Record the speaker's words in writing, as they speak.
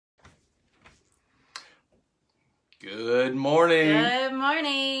Good morning. Good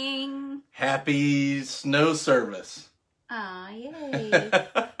morning. Happy snow service. Aw, yay.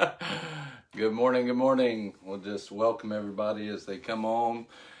 Good morning, good morning. We'll just welcome everybody as they come on.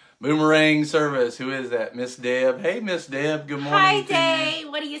 Boomerang service. Who is that? Miss Deb. Hey, Miss Deb. Good morning. Hi, to Day.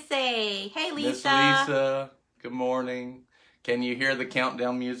 you. What do you say? Hey, Lisa. Miss Lisa. Good morning. Can you hear the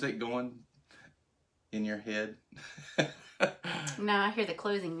countdown music going in your head? No, I hear the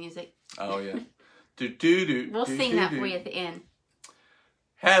closing music. Oh, yeah. We'll sing that for you at the end.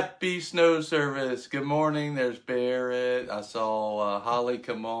 Happy snow service. Good morning. There's Barrett. I saw Holly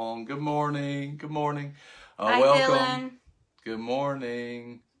come on. Good morning. Good morning. Hi, welcome. Dylan. Good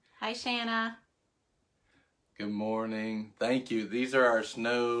morning. Hi, Shanna. Good morning. Thank you. These are our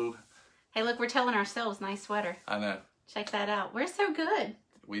snow. Hey, look, we're telling ourselves nice sweater. I know. Check that out. We're so good.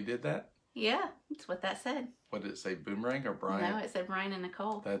 We did that? Yeah, that's what that said. What did it say? Boomerang or Brian? No, it said Brian and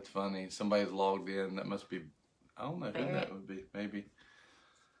Nicole. That's funny. Somebody's logged in. That must be, I don't know who Barrett. that would be. Maybe.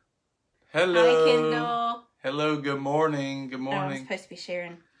 Hello. Hi, Kendall. Hello. Good morning. Good Oh, morning. I'm supposed to be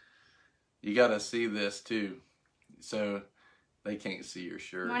sharing. You got to see this too. So they can't see your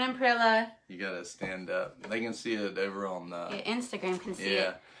shirt. Morning, Prilla. You got to stand up. They can see it over on Yeah, Instagram can see yeah.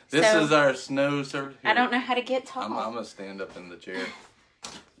 it. This So, is our snow service. I don't know how to get tall. I'm going to stand up in the chair.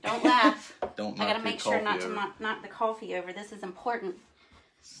 Don't laugh. Don't I knock gotta your make sure not coffee to over. knock the coffee over. This is important.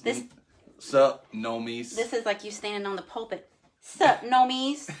 This Sup, nomies? this is like you standing on the pulpit. Sup,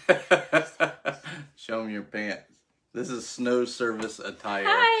 nomies? Show them your pants. This is snow service attire.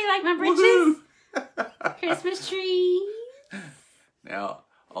 Hi, like my britches? Christmas tree. Now,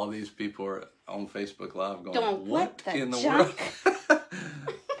 all these people are on Facebook Live going, Don't what the in the junk?" world?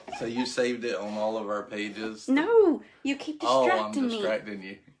 So you saved it on all of our pages? No, you keep Oh, distracting I'm me. distracting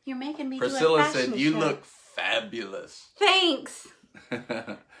you. You're making me Priscilla do a fashion said, you show. look fabulous. Thanks.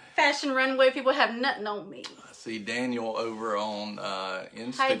 Fashion runway people have nothing on me. See Daniel over on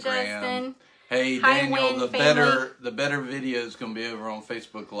Instagram. Hi, Justin. Hey Hi, Daniel, Wynn the family. better video is gonna be over on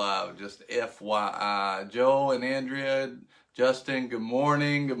Facebook Live. Just FYI. Joel and Andrea, Justin, good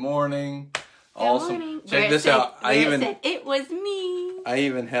morning. Good morning. Awesome. Good morning. Check Barrett this said, out. Barrett said, it was me. I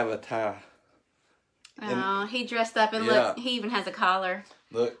even have a tie. Oh, he dressed up and Yeah. look, he even has a collar.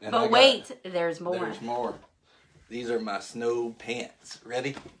 Look. And But wait, there's more. There's more. These are my snow pants.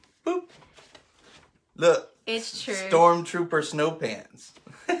 Ready? Boop. Look. It's true. Stormtrooper snow pants.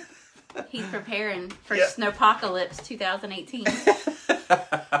 He's preparing for Yeah. Snowpocalypse 2018.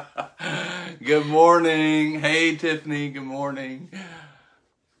 Good morning. Hey, Tiffany. Good morning.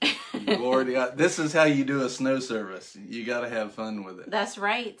 Glory to God. This is how you do a snow service. You got to have fun with it. That's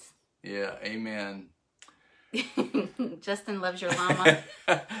right. Yeah, amen. Justin loves your llama.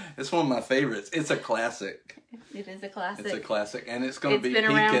 It's one of my favorites. It's a classic. It is a classic. It's a classic, and it's going to be been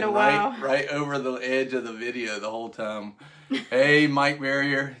around peeking a while. right over the edge of the video the whole time. Hey, Mike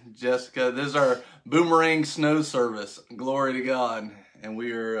Barrier, Jessica. This is our Boomerang Snow Service. Glory to God. And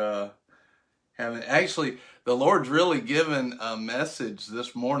we are having, actually, the Lord's really given a message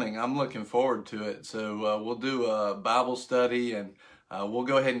this morning. I'm looking forward to it. So we'll do a Bible study and we'll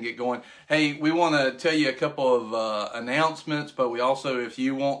go ahead and get going. Hey, we want to tell you a couple of announcements, but we also, if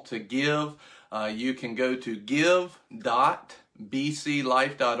you want to give, you can go to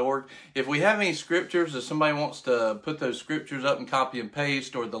give.bclife.org. If we have any scriptures, if somebody wants to put those scriptures up and copy and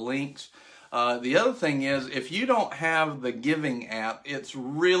paste, or the links. The other thing is, if you don't have the giving app, it's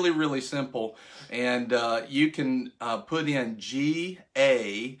really, really simple. And you can put in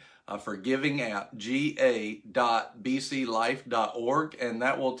GA for giving app, ga.bclife.org, and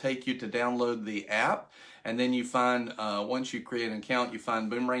that will take you to download the app. And then you find, once you create an account, you find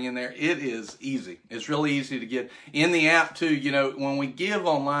Boomerang in there. It is easy. It's really easy to get. In the app, too, you know, when we give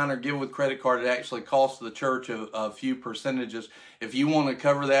online or give with credit card, it actually costs the church a few percentages. If you want to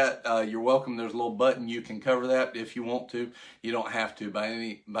cover that, you're welcome. There's a little button you can cover that if you want to. You don't have to by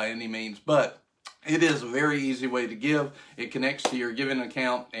any means. But it is a very easy way to give. It connects to your giving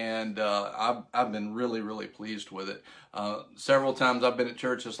account, and I've been really, really pleased with it. Several times I've been at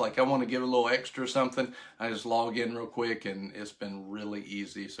church, it's like I want to give a little extra something. I just log in real quick, and it's been really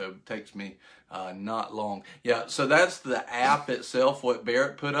easy, so it takes me not long. Yeah, so that's the app itself, what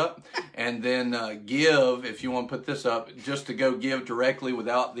Barrett put up. And then give, if you want to put this up, just to go give directly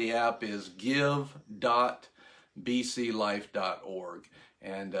without the app, is give.bclife.org.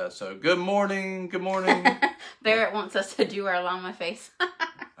 And so, good morning, good morning. Barrett wants us to do our llama face.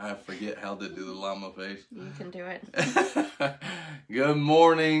 I forget how to do the llama face. You can do it. Good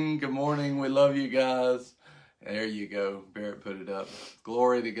morning, we love you guys. There you go, Barrett put it up.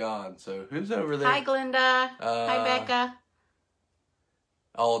 Glory to God. So, who's over there? Hi, Glenda. Hi, Becca.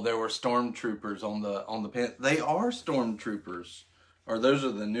 Oh, there were stormtroopers on the pants. They are stormtroopers. Or those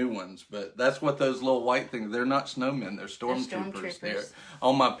are the new ones, but that's what those little white things, they're not snowmen, they're stormtroopers. They're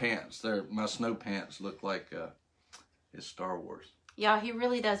on my pants. My snow pants look like it's Star Wars. Y'all, he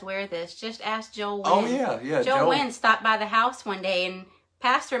really does wear this. Just ask Joel Wynn. Oh, yeah. Joel Wynn stopped by the house one day, and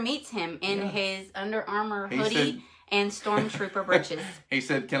Pastor meets him in his Under Armour hoodie and stormtrooper breeches. He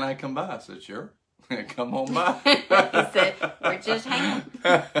said, "Can I come by?" I said, "Sure." Come on by. He said, "We're just hanging.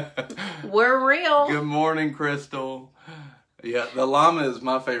 We're real." Good morning, Crystal. Yeah, the llama is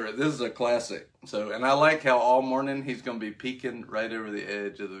my favorite. This is a classic. So, and I like how all morning he's going to be peeking right over the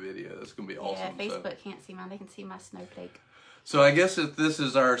edge of the video. That's going to be awesome. Yeah, Facebook can't see mine. They can see my snowflake. So I guess if this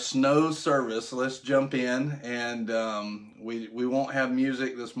is our snow service, let's jump in, and we won't have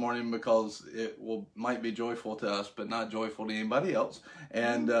music this morning because it might be joyful to us, but not joyful to anybody else.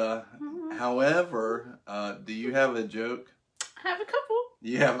 And however, do you have a joke? I have a couple.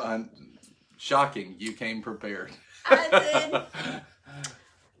 You have shocking. You came prepared. I did.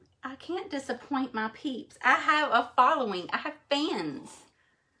 I can't disappoint my peeps. I have a following. I have fans.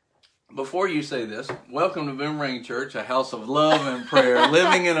 Before you say this, welcome to Boomerang Church, a house of love and prayer,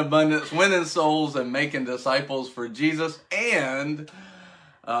 living in abundance, winning souls, and making disciples for Jesus. And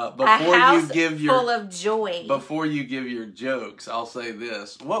before you give your full of joy. Before you give your jokes, I'll say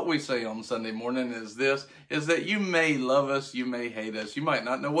this: what we say on Sunday morning is that you may love us, you may hate us, you might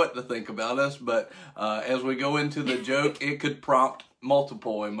not know what to think about us, but as we go into the joke, it could prompt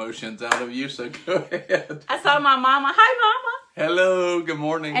multiple emotions out of you. So go ahead. I saw my mama. Hi, mama. Hello, good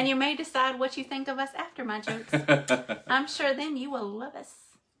morning. And you may decide what you think of us after my jokes. I'm sure then you will love us.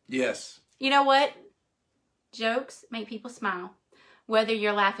 Yes. You know what? Jokes make people smile, whether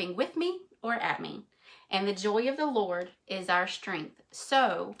you're laughing with me or at me. And the joy of the Lord is our strength.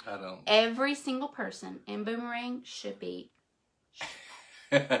 So, every single person in Boomerang should be.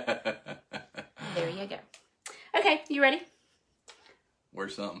 There you go. Okay, you ready?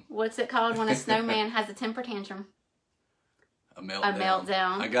 Where's something? What's it called when a snowman has a temper tantrum? A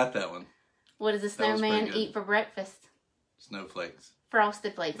meltdown. I got that one. What does a snowman eat for breakfast? Snowflakes.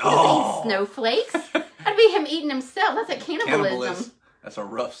 Frosted Flakes. He doesn't eat snowflakes. That'd be him eating himself. That's like cannibalism. That's a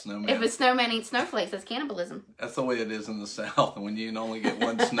rough snowman. If a snowman eats snowflakes, that's cannibalism. That's the way it is in the South. When you can only get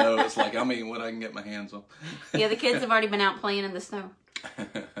one snow, it's like I'm eating what I can get my hands on. Yeah, the kids have already been out playing in the snow.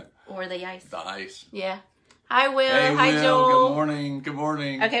 Or the ice. The ice. Yeah. Hi, Will. Hey, Hi, Will. Joel. Good morning. Good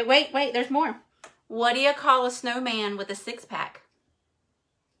morning. Okay, wait. There's more. What do you call a snowman with a six-pack?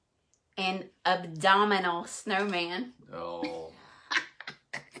 An abdominal snowman. Oh.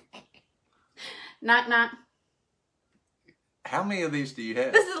 Knock, knock. How many of these do you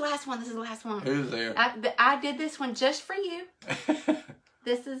have? This is the last one. Who's there? I did this one just for you.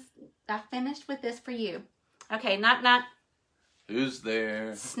 I finished with this for you. Okay, knock, knock. Who's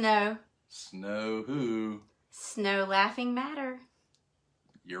there? Snow. Snow who? Snow laughing matter.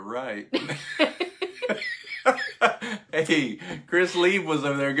 You're right. Hey, Chris Lieb was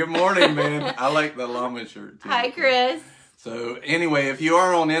over there. Good morning, man. I like the llama shirt too. Hi, Chris. So anyway, if you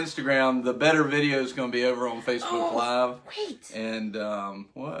are on Instagram, the better video is going to be over on Facebook Live. Wait. And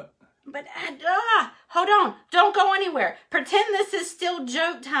what? But hold on. Don't go anywhere. Pretend this is still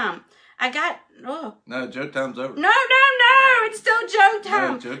joke time. No, joke time's over. No. It's still joke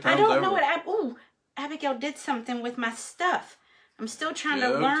time. No, joke time's I don't over. know what Abigail did something with my stuff. I'm still trying to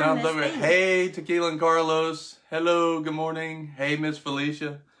learn time's this over. thing. Hey, Tequila and Carlos. Hello, good morning. Hey, Miss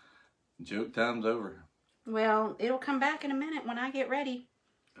Felicia. Joke time's over. Well, it'll come back in a minute when I get ready.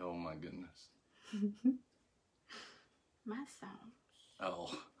 Oh, my goodness. My songs.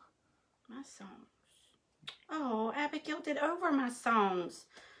 Oh. My songs. Oh, Abigail did over my songs.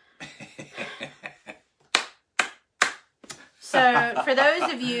 So, for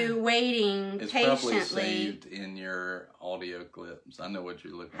those of you waiting it's patiently. It's probably saved in your audio clips. I know what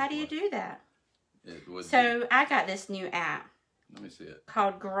you're looking for. How do you do that? It would I got this new app. Let me see it.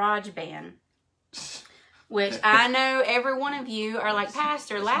 Called GarageBand. Which I know every one of you are like,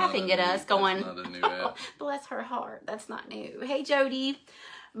 Pastor, laughing at us, going, that's not a new app. Bless her heart. That's not new. Hey, Jody.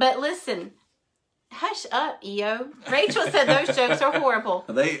 But listen, hush up, EO. Rachel said those jokes are horrible.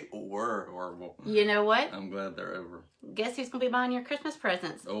 They were horrible. You know what? I'm glad they're over. Guess who's going to be buying your Christmas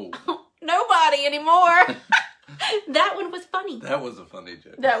presents? Oh. Nobody anymore. That one was funny. That was a funny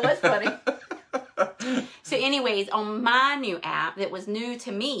joke. That was funny. So anyways, on my new app that was new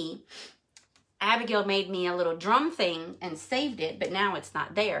to me, Abigail made me a little drum thing and saved it, but now it's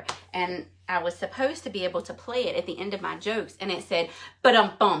not there. And I was supposed to be able to play it at the end of my jokes, and it said,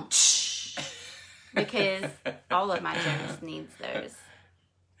 ba-dum-bum, because all of my jokes needs those.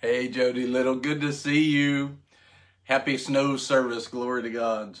 Hey, Jody Little, good to see you. Happy snow service. Glory to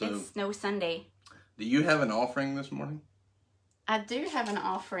God. So, it's Snow Sunday. do you have an offering this morning? I do have an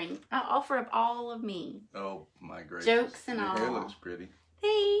offering. I offer up all of me. Oh, my gracious. Jokes and Your all. hair looks pretty.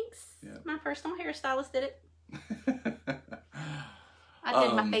 Thanks. Yeah. My personal hairstylist did it. I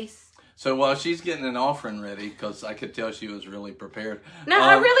did my face. So while she's getting an offering ready, because I could tell she was really prepared. No,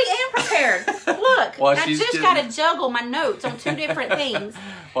 I really am prepared. Look, While I she's just getting- got to juggle my notes on 2 different things.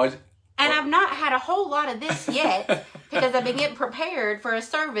 And I've not had a whole lot of this yet because I've been getting prepared for a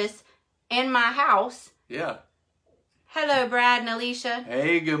service in my house. Yeah. Hello, Brad and Alicia.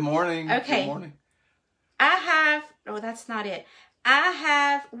 Hey, good morning. Okay. Good morning. That's not it.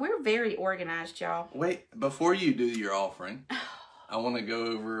 We're very organized, y'all. Wait, before you do your offering, I want to go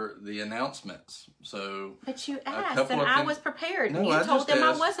over the announcements. So, But you couple asked, and of I things- was prepared. No, And you I told just them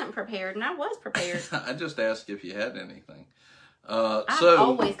I asked. wasn't prepared, and I was prepared. I just asked if you had anything. I've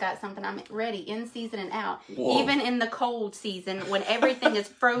always got something. I'm ready in season and out. Whoa. Even in the cold season, when everything is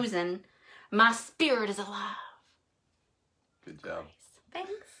frozen, my spirit is alive. Good job.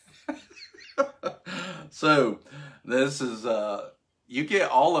 Thanks. So, this is, you get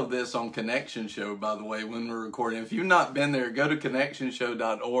all of this on Connection Show, by the way, when we're recording. If you've not been there, go to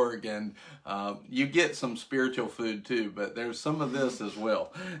connectionshow.org and you get some spiritual food too, but there's some of this as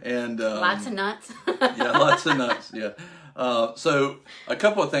well. And Lots of nuts. yeah, lots of nuts, yeah. So, a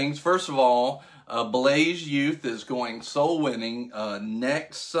couple of things. First of all, Blaze Youth is going soul winning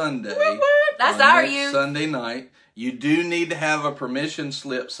next Sunday. That's our next youth. Sunday night. You do need to have a permission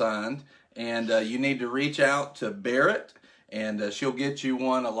slip signed, and you need to reach out to Barrett, and she'll get you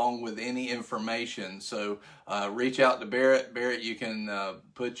one along with any information. So reach out to Barrett. Barrett, you can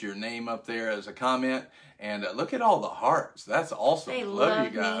put your name up there as a comment, and look at all the hearts. That's awesome. They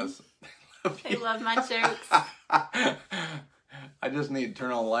love you love guys. They love my jokes. I just need to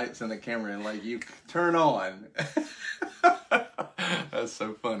turn on lights in the camera and like you turn on. That's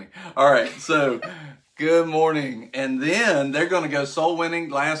so funny. All right, so good morning. And then they're going to go soul winning.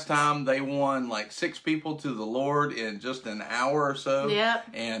 Last time they won like 6 people to the Lord in just an hour or so. Yep.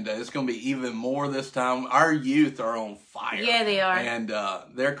 And it's going to be even more this time. Our youth are on fire. Yeah, they are. And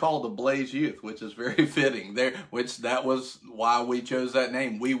they're called the Blaze Youth, which is very fitting. That was why we chose that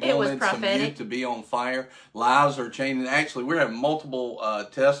name. We wanted some prophetic. youth to be on fire. Lives are changing. Actually, we're having multiple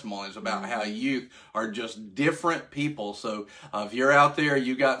testimonies about how youth are just different people. So if you're out there,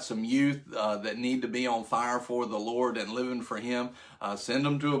 you got some youth that need to be on fire for the Lord and living for Him, send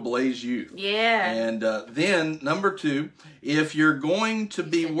them to a Blaze Youth. Yeah. And then number 2, if you're going to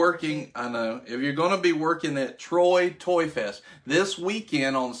be working, if you're going to be working at Troy Toy Fest this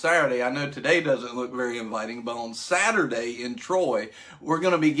weekend on Saturday, I know today doesn't look very inviting, but on Saturday in Troy, we're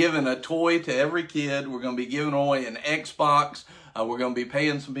going to be giving a toy to every kid. We're going to be giving away an Xbox. We're going to be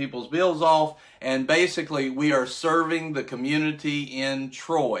paying some people's bills off. And basically, we are serving the community in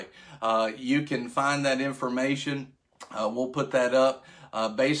Troy. You can find that information. We'll put that up.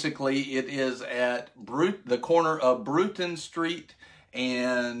 Basically, it is at the corner of Bruton Street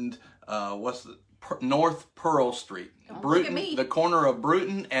and North Pearl Street. Look at me. The corner of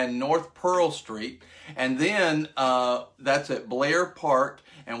Bruton and North Pearl Street. And then that's at Blair Park,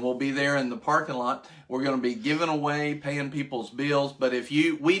 and we'll be there in the parking lot. We're going to be giving away, paying people's bills. But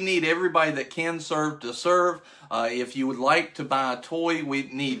we need everybody that can serve to serve. If you would like to buy a toy, we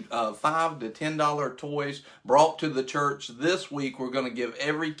need $5 to $10 toys brought to the church. This week, we're going to give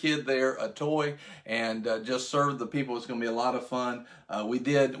every kid there a toy and just serve the people. It's going to be a lot of fun. We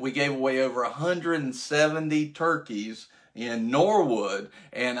gave away over 170 turkeys in Norwood,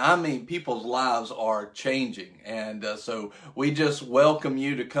 and I mean, people's lives are changing, and so we just welcome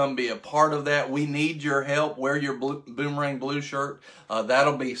you to come be a part of that. We need your help. Wear your Boomerang Blue shirt.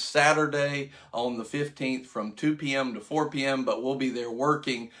 That'll be Saturday on the 15th from 2 p.m. to 4 p.m., but we'll be there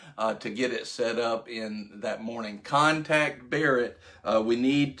working to get it set up in that morning. Contact Barrett. We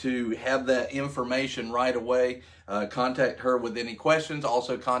need to have that information right away. Contact her with any questions.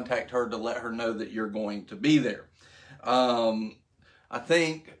 Also contact her to let her know that you're going to be there. I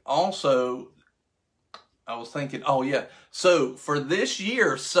think also, I was thinking, so for this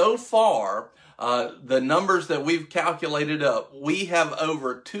year so far, the numbers that we've calculated up, we have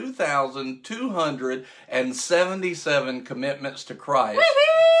over 2,277 commitments to Christ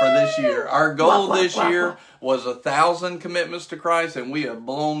for this year. Our goal Wah, wah, this wah, year wah. was 1,000 commitments to Christ, and we have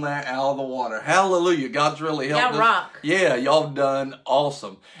blown that out of the water. Hallelujah. God's really helped us. Y'all rock. Yeah, y'all have done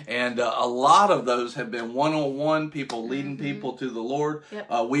awesome. And a lot of those have been one-on-one people leading people to the Lord.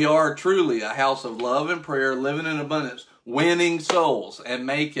 Yep. We are truly a house of love and prayer, living in abundance, winning souls and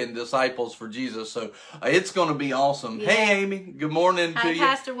making disciples for Jesus. So it's going to be awesome. Yeah. Hey, Amy. Good morning Hi, to you.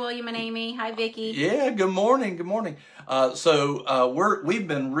 Pastor William and Amy. Hi, Vicki. Yeah, good morning. Good morning. We've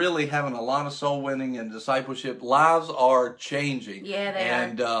been really having a lot of soul winning and discipleship. Lives are changing. Yeah, they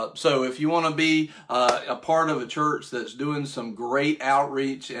are. So if you want to be a part of a church that's doing some great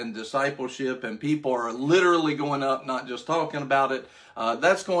outreach and discipleship, and people are literally going up, not just talking about it,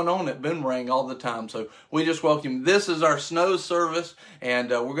 that's going on at Boomerang all the time. So we just welcome you. This is our snow service, and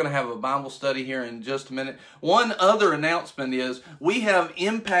we're going to have a Bible study here in just a minute. One other announcement is we have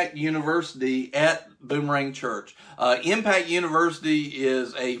Impact University at Boomerang Church. Impact University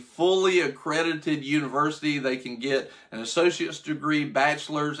is a fully accredited university. They can get an associate's degree,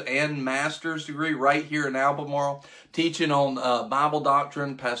 bachelor's, and master's degree right here in Albemarle, teaching on Bible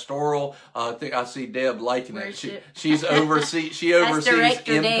doctrine, pastoral. I think I see Deb liking it. She oversees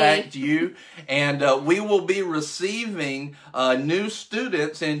Impact U, and we will be receiving new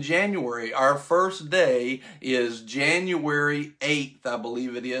students in January. Our first day is January 8th, I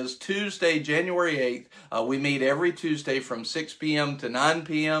believe it is, Tuesday, January 8th. We meet every Tuesday from 6 p.m. to 9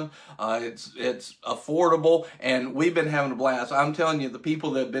 p.m. It's affordable, and we've been having a blast. I'm telling you, the people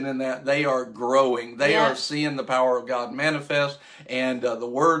that have been in that, they are growing. They are seeing the power of God manifest, and the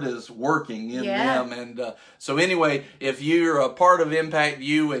Word is working in them. And so anyway, if you're a part of Impact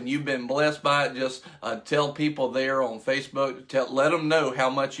U and you've been blessed by it, just tell people there on Facebook, let them know how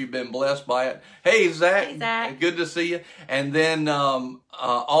much you've been blessed by it. Hey, Zach. Hey, Zach. Good to see you. And then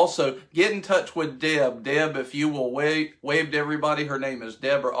also, get in touch with Deb. Deb, if you will wave to everybody, her name is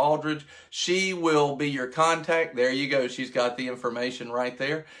Deborah Aldridge. She will be your contact. There you go. She's got the information right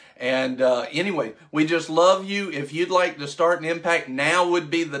there. And anyway, we just love you. If you'd like to start an impact, now would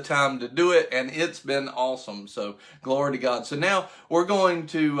be the time to do it. And it's been awesome. So glory to God. So now we're going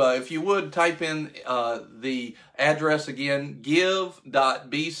to, if you would, type in the address again,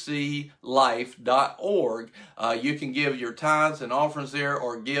 give.bclife.org. You can give your tithes and offerings there,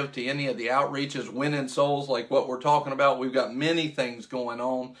 or give to any of the outreaches, winning souls like what we're talking about. We've got many things going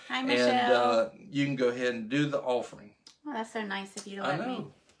on. Hi, Michelle. And you can go ahead and do the offering. Well, that's so nice of you to let me.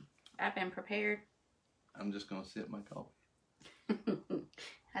 I've been prepared. I'm just going to sip my coffee.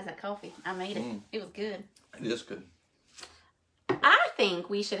 How's that coffee? I made it. It was good. It is good. I think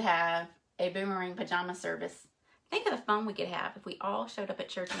we should have a Boomerang pajama service. Think of the fun we could have if we all showed up at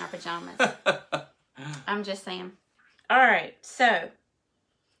church in our pajamas. I'm just saying. All right, so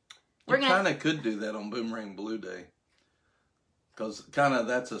we kind of could do that on Boomerang Blue Day, because kind of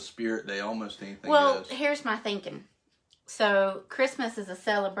that's a spirit day, almost anything. Well, here's my thinking. So Christmas is a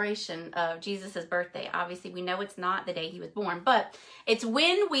celebration of Jesus' birthday. Obviously, we know it's not the day he was born, but it's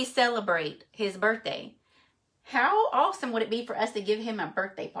when we celebrate his birthday. How awesome would it be for us to give him a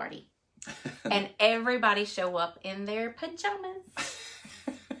birthday party? And everybody show up in their pajamas.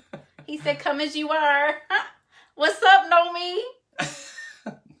 He said, come as you are. What's up, Nomi?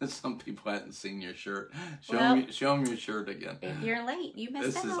 Some people hadn't seen your shirt. Show them your shirt again. If you're late, you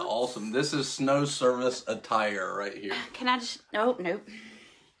missed out. This is awesome. This is snow service attire right here. Can I just... Nope.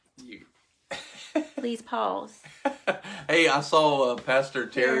 Please pause. Hey, I saw Pastor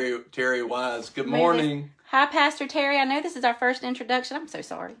Terry Wise. Good morning. Hi, Pastor Terry. I know this is our first introduction. I'm so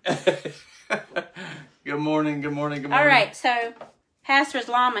sorry. Good morning. All right, so Pastor's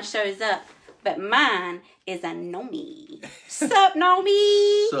llama shows up, but mine is a Nomi. Sup,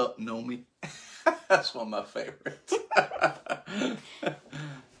 Nomi? Sup, Nomi? That's one of my favorites.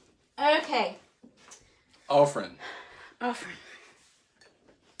 Okay. Offering. I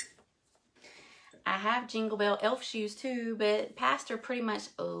have Jingle Bell elf shoes too, but Pastor pretty much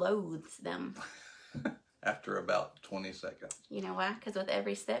loathes them. After about 20 seconds. You know why? Because with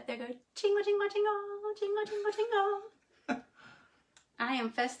every step they go jingle, jingle, jingle, jingle, jingle, jingle. I am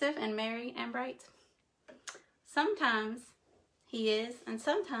festive and merry and bright. Sometimes he is, and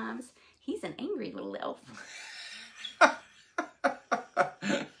sometimes he's an angry little elf. I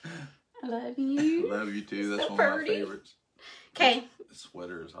love you. I love you too. That's so one of my pretty. favorites. Okay. The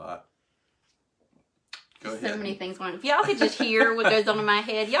sweater is hot. Go So ahead. many things going on. If y'all could just hear what goes on in my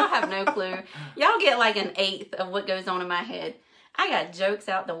head, y'all have no clue. Y'all get like an eighth of what goes on in my head. I got jokes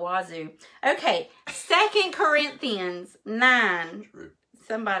out the wazoo. Okay, 2 Corinthians 9. True.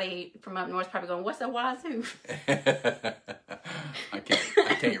 Somebody from up north probably going, what's a wazoo? I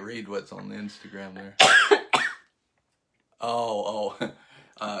can't read what's on the Instagram there.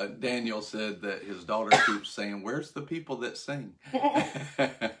 Daniel said that his daughter keeps saying, "Where's the people that sing?"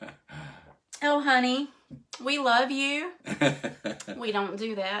 Oh, honey, we love you. We don't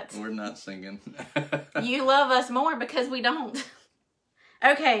do that. We're not singing. You love us more because we don't.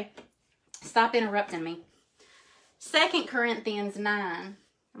 Okay, stop interrupting me. 2 Corinthians 9,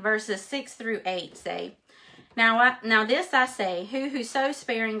 verses 6 through 8 say, Now this I say, who sows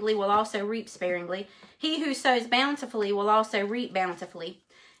sparingly will also reap sparingly. He who sows bountifully will also reap bountifully.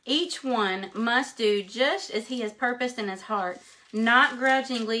 Each one must do just as he has purposed in his heart, not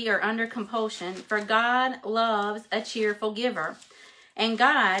grudgingly or under compulsion, for God loves a cheerful giver. And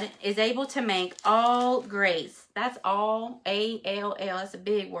God is able to make all grace, that's all, A-L-L, that's a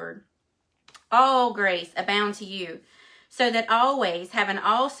big word, all grace abound to you, so that always, having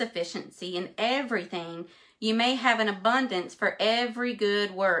all sufficiency in everything, you may have an abundance for every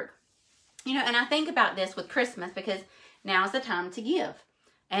good work. You know, and I think about this with Christmas because now's the time to give.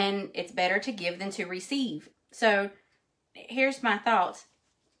 And it's better to give than to receive. So here's my thoughts.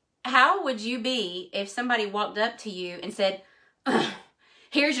 How would you be if somebody walked up to you and said,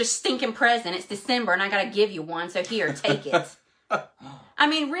 here's your stinking present. It's December and I got to give you one. So here, take it. I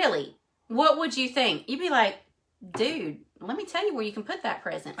mean, really, what would you think? You'd be like, dude, let me tell you where you can put that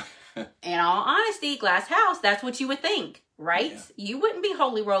present. In all honesty, Glass House, that's what you would think, right? Yeah. You wouldn't be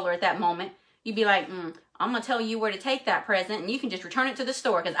holy roller at that moment. You'd be like, I'm going to tell you where to take that present and you can just return it to the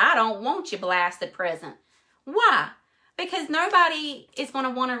store because I don't want your blasted present. Why? Because nobody is going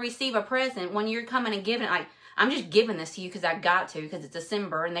to want to receive a present when you're coming and giving it. Like, I'm just giving this to you because I got to, because it's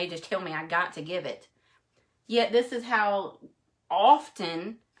December and they just tell me I got to give it. Yet this is how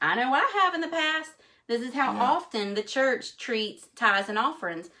often, I know I have in the past, this is how often the church treats tithes and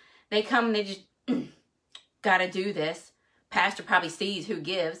offerings. They come and they just, got to do this. Pastor probably sees who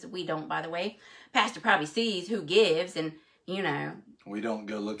gives. We don't, by the way. Pastor probably sees who gives and, you know. We don't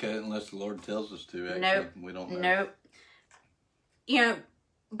go look at it unless the Lord tells us to, actually. Nope. We don't know. Nope. You know,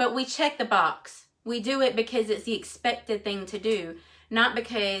 but we check the box. We do it because it's the expected thing to do, not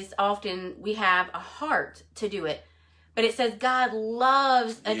because often we have a heart to do it. But it says God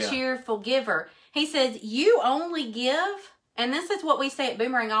loves a cheerful giver. He says, you only give, and this is what we say at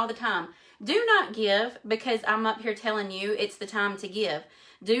Boomerang all the time. Do not give because I'm up here telling you it's the time to give.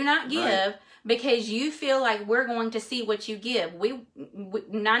 Do not give because you feel like we're going to see what you give. We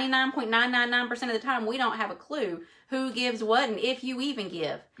 99.999% of the time, we don't have a clue who gives what and if you even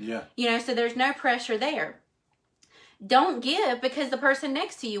give. Yeah. You know, so there's no pressure there. Don't give because the person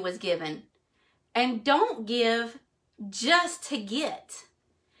next to you was given. And don't give just to get.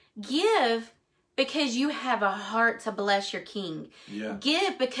 Give because you have a heart to bless your King. Yeah.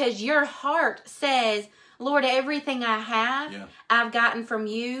 Give because your heart says, Lord, everything I have, I've gotten from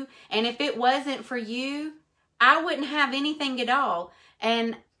you. And if it wasn't for you, I wouldn't have anything at all.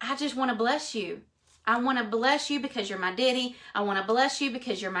 And I just want to bless you. I want to bless you because you're my daddy. I want to bless you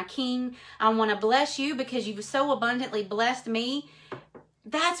because you're my King. I want to bless you because you've so abundantly blessed me.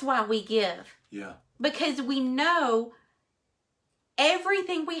 That's why we give. Yeah. Because we know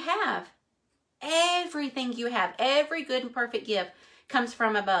everything we have, everything you have, every good and perfect gift comes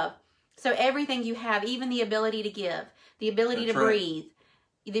from above. So everything you have, even the ability to give, the ability to breathe,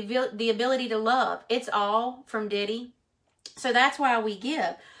 the ability to love, it's all from Daddy. So that's why we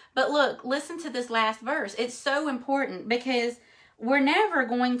give. But look, listen to this last verse. It's so important because we're never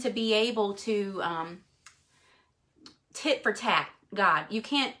going to be able to tit for tat God. You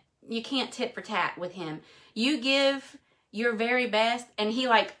can't tit for tat with him. You give your very best and he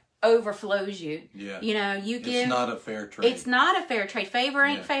like overflows you. Yeah. You know, you give. It's not a fair trade. It's not a fair trade. Favor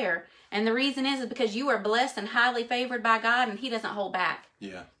ain't fair. And the reason is because you are blessed and highly favored by God and he doesn't hold back.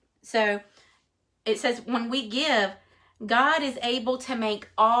 Yeah. So it says when we give, God is able to make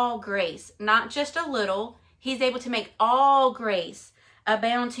all grace, not just a little. He's able to make all grace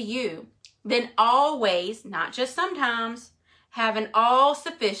abound to you. Then always, not just sometimes, having all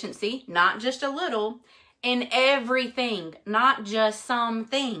sufficiency, not just a little, in everything, not just some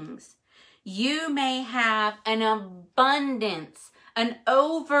things. You may have an abundance, an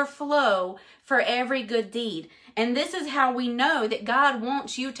overflow for every good deed. And this is how we know that God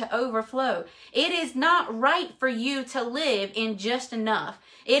wants you to overflow. It is not right for you to live in just enough.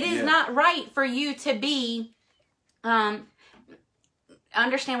 It is not right for you to be,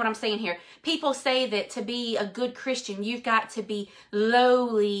 understand what I'm saying here. People say that to be a good Christian, you've got to be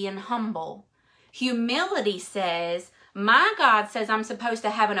lowly and humble. Humility says, my God says I'm supposed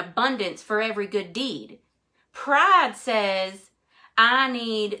to have an abundance for every good deed. Pride says, I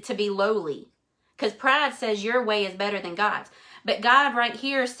need to be lowly. Because pride says your way is better than God's. But God right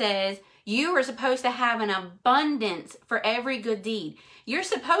here says, You are supposed to have an abundance for every good deed. You're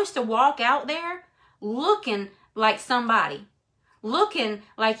supposed to walk out there looking like somebody, looking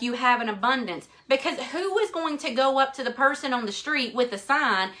like you have an abundance. Because who is going to go up to the person on the street with a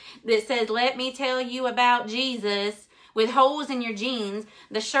sign that says, let me tell you about Jesus, with holes in your jeans?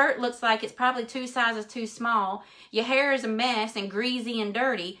 The shirt looks like it's probably 2 sizes too small. Your hair is a mess and greasy and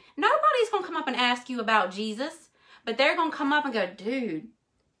dirty. Nobody's going to come up and ask you about Jesus. But they're going to come up and go, dude,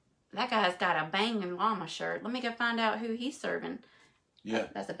 that guy's got a Bangin' Llama shirt. Let me go find out who he's serving. Yeah.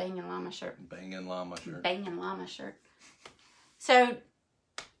 That's a Bangin' Llama shirt. Bangin' Llama shirt. Bangin' Llama shirt. So,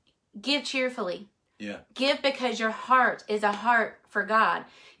 give cheerfully. Yeah. Give because your heart is a heart for God.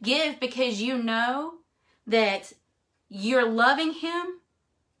 Give because you know that you're loving Him,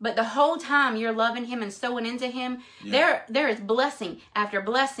 but the whole time you're loving Him and sowing into Him, there is blessing after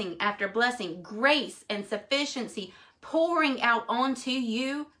blessing after blessing, grace and sufficiency pouring out onto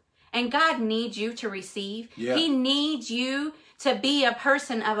you. And God needs you to receive. Yeah. He needs you to be a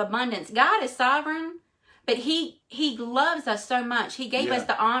person of abundance. God is sovereign, but He loves us so much. He gave us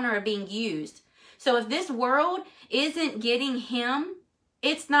the honor of being used. So if this world isn't getting Him,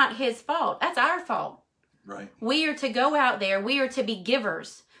 it's not His fault. That's our fault. Right. We are to go out there. We are to be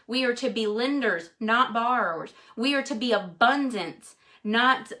givers. We are to be lenders, not borrowers. We are to be abundant,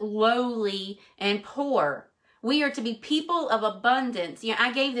 not lowly and poor. We are to be people of abundance. You know,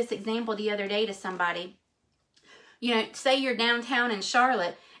 I gave this example the other day to somebody. You know, say you're downtown in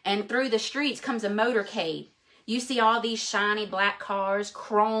Charlotte and through the streets comes a motorcade. You see all these shiny black cars,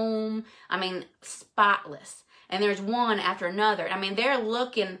 chrome, spotless. And there's one after another. They're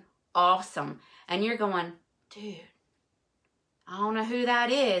looking awesome. And you're going, dude, I don't know who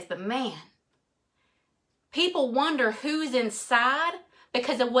that is, but man. People wonder who's inside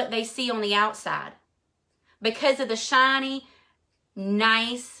because of what they see on the outside. Because of the shiny,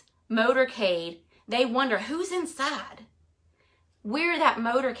 nice motorcade, they wonder who's inside. We're that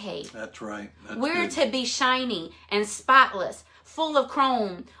motorcade. That's right. We're to be shiny and spotless, full of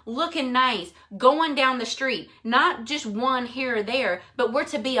chrome, looking nice, going down the street. Not just one here or there, but we're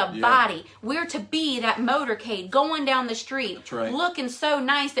to be a body. We're to be that motorcade going down the street. That's right. Looking so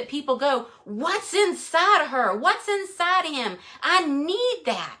nice that people go, what's inside of her? What's inside of him? I need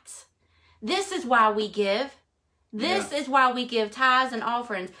that. This is why we give. This is why we give tithes and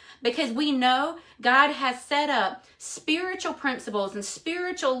offerings. Because we know God has set up spiritual principles and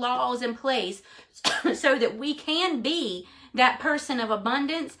spiritual laws in place so that we can be that person of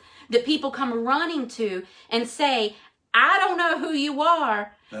abundance that people come running to and say, I don't know who you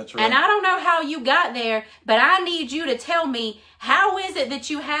are. That's right. And I don't know how you got there, but I need you to tell me, how is it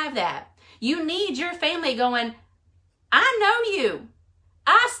that you have that? You need your family going, I know you.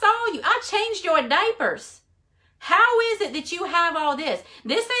 I saw you. I changed your diapers. How is it that you have all this?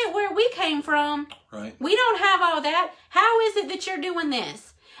 This ain't where we came from. Right. We don't have all that. How is it that you're doing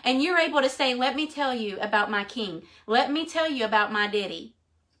this? And you're able to say, let me tell you about my King. Let me tell you about my Daddy.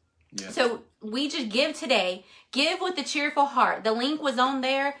 Yes. So we just give today. Give with a cheerful heart. The link was on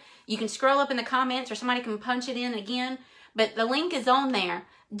there. You can scroll up in the comments or somebody can punch it in again. But the link is on there.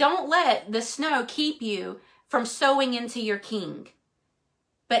 Don't let the snow keep you from sowing into your King.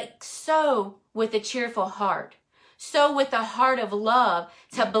 But sow with a cheerful heart. Sow with a heart of love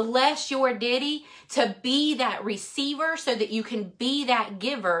to bless your Daddy, to be that receiver so that you can be that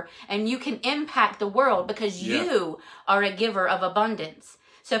giver and you can impact the world because you are a giver of abundance.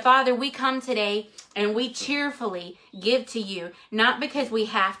 So, Father, we come today and we cheerfully give to you, not because we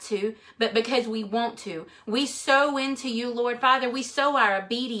have to, but because we want to. We sow into you, Lord. Father, we sow our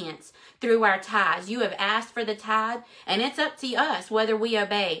obedience through our tithes. You have asked for the tithe, and it's up to us whether we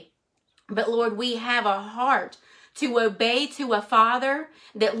obey. But, Lord, we have a heart to obey to a Father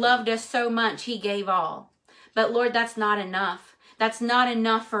that loved us so much, He gave all. But, Lord, that's not enough. That's not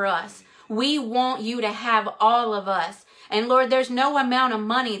enough for us. We want you to have all of us. And, Lord, there's no amount of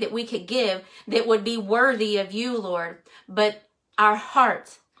money that we could give that would be worthy of you, Lord. But our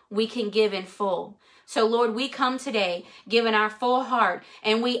hearts, we can give in full. So, Lord, we come today giving our full heart,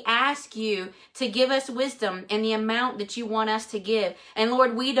 and we ask you to give us wisdom in the amount that you want us to give. And,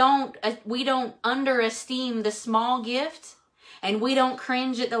 Lord, we don't underesteem the small gift, and we don't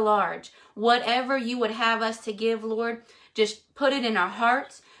cringe at the large. Whatever you would have us to give, Lord, just put it in our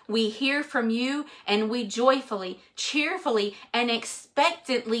hearts. We hear from you, and we joyfully, cheerfully, and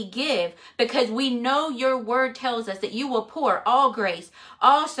expectantly give, because we know your word tells us that you will pour all grace,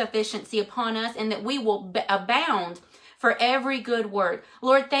 all sufficiency upon us, and that we will abound for every good work.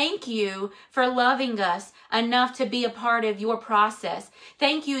 Lord, thank you for loving us enough to be a part of your process.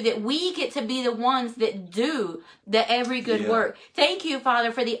 Thank you that we get to be the ones that do the every good work. Thank you,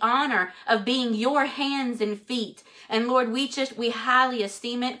 Father, for the honor of being your hands and feet. And Lord, we highly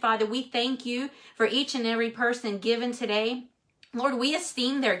esteem it. Father, we thank you for each and every person given today. Lord, we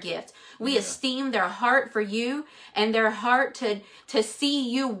esteem their gift. We esteem their heart for you and their heart to see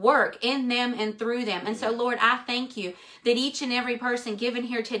you work in them and through them. And so, Lord, I thank you that each and every person given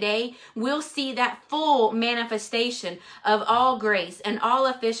here today will see that full manifestation of all grace and all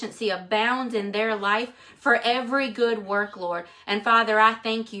efficiency abound in their life for every good work, Lord. And Father, I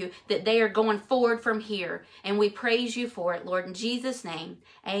thank you that they are going forward from here. And we praise you for it, Lord. In Jesus' name,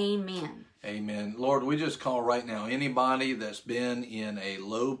 amen. Amen. Lord, we just call right now anybody that's been in a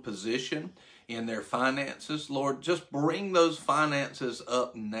low position in their finances, Lord, just bring those finances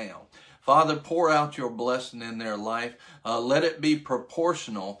up now. Father, pour out your blessing in their life. Let it be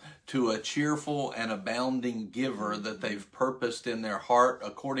proportional to a cheerful and abounding giver that they've purposed in their heart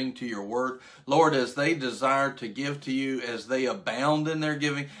according to your word. Lord, as they desire to give to you, as they abound in their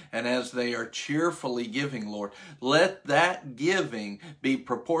giving, and as they are cheerfully giving, Lord, let that giving be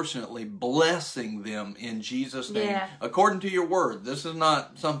proportionately blessing them in Jesus' name. According to your word. This is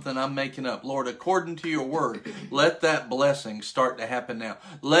not something I'm making up. Lord, according to your word, let that blessing start to happen now.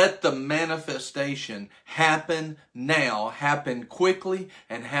 Let the manifestation happen now, happen quickly,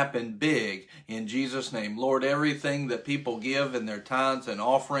 and happen big in Jesus' name. Lord, everything that people give in their tithes and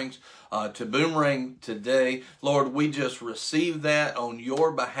offerings to Boomerang today, Lord, we just receive that on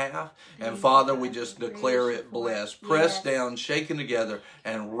your behalf. And Father, we just declare it blessed, pressed down, shaken together,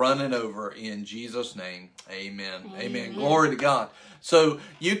 and running over in Jesus' name. Amen. Amen. Glory to God. So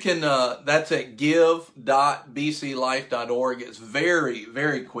you can, that's at give.bclife.org. It's very,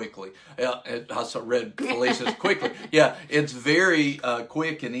 very quickly. I read Felicia's quickly. Yeah, it's very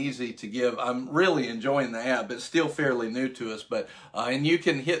quick and easy to give. I'm really enjoying the app. It's still fairly new to us, but and you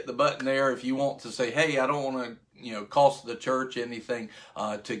can hit the button there if you want to say, hey, I don't want to cost the church anything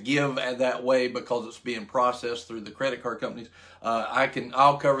to give that way because it's being processed through the credit card companies.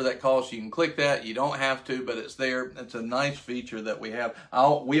 I'll cover that cost. You can click that. You don't have to, but it's there. It's a nice feature that we have.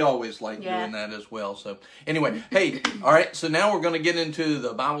 We always like doing that as well. So anyway, hey, all right. So now we're going to get into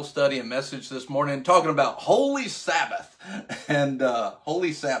the Bible study and message this morning, talking about Holy Sabbath and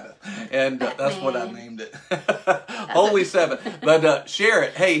Holy Sabbath, and that's what I named it, Holy Sabbath. But share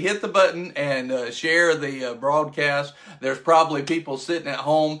it. Hey, hit the button and share the broadcast. There's probably people sitting at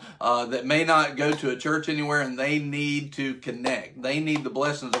home that may not go to a church anywhere, and they need to connect. They need the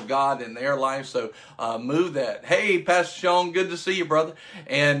blessings of God in their life. So move that. Hey, Pastor Sean, good to see you, brother.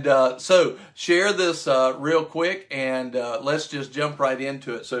 And so share this real quick, and let's just jump right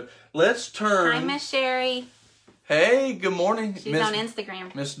into it. So let's turn. Hi, Miss Sherry. Hey, good morning. She's on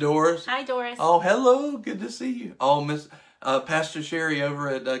Instagram. Miss Doris. Hi, Doris. Oh, hello. Good to see you. Oh, Miss Pastor Sherry over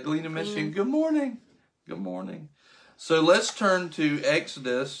at Galena, Michigan. Good morning. Good morning. So let's turn to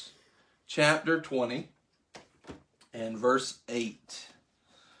Exodus chapter 20 and verse 8.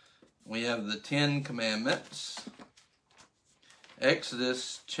 We have the 10 Commandments.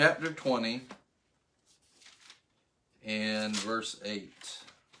 Exodus chapter 20 and verse 8.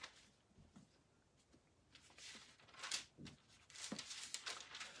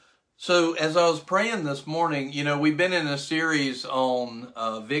 So as I was praying this morning, we've been in a series on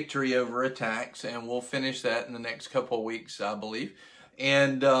victory over attacks, and we'll finish that in the next couple of weeks, I believe.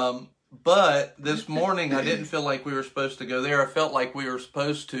 And but this morning, I didn't feel like we were supposed to go there. I felt like we were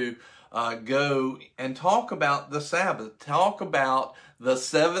supposed to go and talk about the Sabbath, talk about the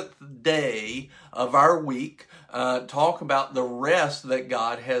seventh day of our week, talk about the rest that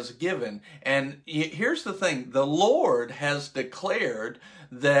God has given. And here's the thing, the Lord has declared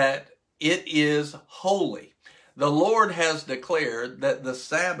that it is holy. The Lord has declared that the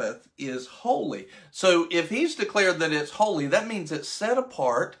Sabbath is holy. So if He's declared that it's holy, that means it's set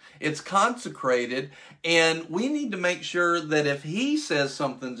apart, it's consecrated, and we need to make sure that if He says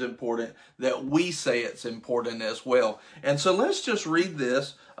something's important, that we say it's important as well. And so let's just read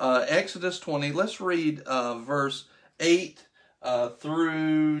this, Exodus 20. Let's read verse 8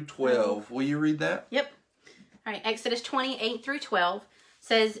 through 12. Will you read that? Yep. All right, Exodus 20, 8 through 12.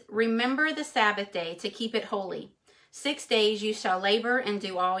 Says, remember the Sabbath day to keep it holy. 6 days you shall labor and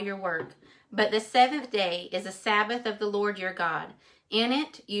do all your work. But the seventh day is a Sabbath of the Lord your God. In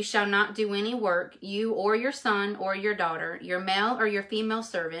it you shall not do any work, you or your son or your daughter, your male or your female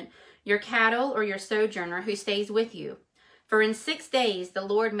servant, your cattle or your sojourner who stays with you. For in 6 days the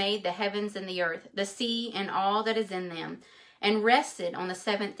Lord made the heavens and the earth, the sea and all that is in them, and rested on the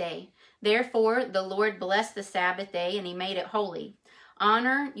seventh day. Therefore, the Lord blessed the Sabbath day, and he made it holy.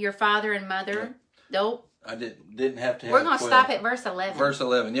 Honor your father and mother. Nope. I didn't have to have We're going to stop at verse 11. Verse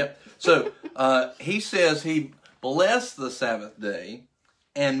 11, yep. So he says he blessed the Sabbath day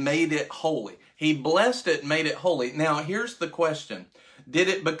and made it holy. He blessed it and made it holy. Now, here's the question. Did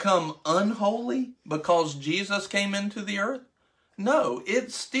it become unholy because Jesus came into the earth? No,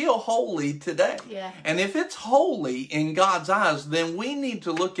 it's still holy today. Yeah. And if it's holy in God's eyes, then we need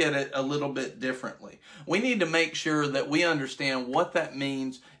to look at it a little bit differently. We need to make sure that we understand what that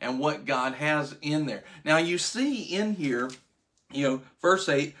means and what God has in there. Now, you see in here, verse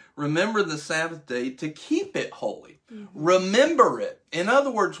 8, remember the Sabbath day to keep it holy. Mm-hmm. Remember it. In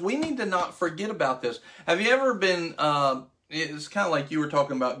other words, we need to not forget about this. Have you ever been, it's kind of like you were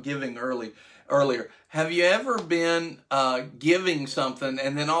talking about giving earlier. Have you ever been giving something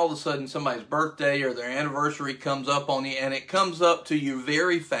and then all of a sudden somebody's birthday or their anniversary comes up on you and it comes up to you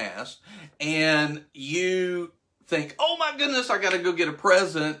very fast and you think, oh my goodness, I got to go get a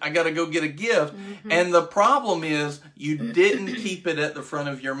present. I got to go get a gift. Mm-hmm. And the problem is you didn't keep it at the front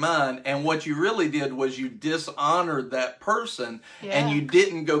of your mind. And what you really did was you dishonored that person and you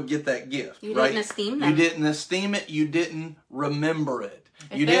didn't go get that gift. You didn't esteem them. You didn't esteem it. You didn't remember it.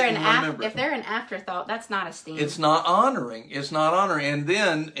 If they're an afterthought, that's not esteem. It's not honoring. It's not honoring. And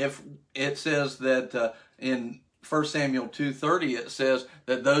then if it says that in 1 Samuel 2:30, it says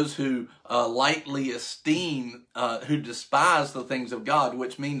that those who lightly esteem, who despise the things of God,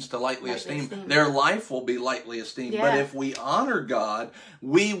 which means to lightly esteem, their life will be lightly esteemed. Yeah. But if we honor God,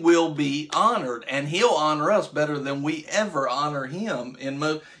 we will be honored, and He'll honor us better than we ever honor Him. In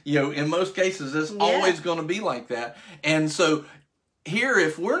most cases, it's always going to be like that. And so, here,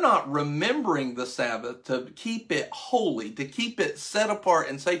 if we're not remembering the Sabbath to keep it holy, to keep it set apart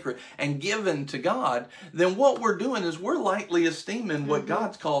and sacred and given to God, then what we're doing is we're lightly esteeming what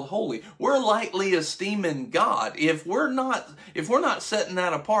God's called holy. We're lightly esteeming God. If we're not setting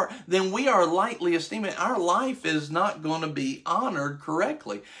that apart, then we are lightly esteeming. Our life is not going to be honored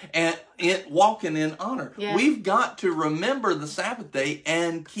correctly and walking in honor. Yeah. We've got to remember the Sabbath day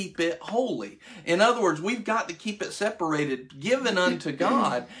and keep it holy. In other words, we've got to keep it separated, given unto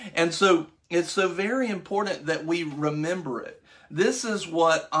God. And so it's so very important that we remember it. This is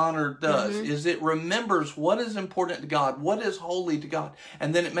what honor does, is it remembers what is important to God, what is holy to God,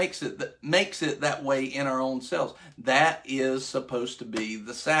 and then it makes it that way in our own selves. That is supposed to be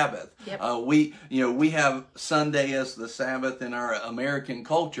the Sabbath. Yep. We have Sunday as the Sabbath in our American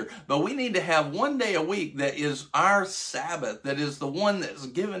culture, but we need to have one day a week that is our Sabbath, that is the one that's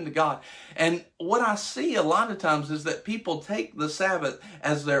given to God. And what I see a lot of times is that people take the Sabbath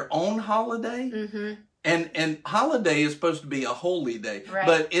as their own holiday. Mm-hmm. And holiday is supposed to be a holy day, right.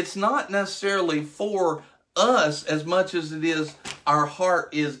 But it's not necessarily for us as much as it is our heart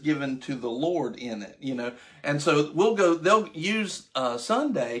is given to the Lord in it, And so they'll use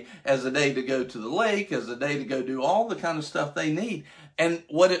Sunday as a day to go to the lake, as a day to go do all the kind of stuff they need. And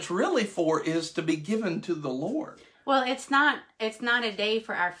what it's really for is to be given to the Lord. Well, it's not a day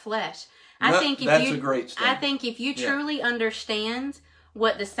for our flesh. I think if you truly understand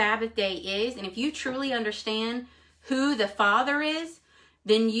what the Sabbath day is, and if you truly understand who the Father is,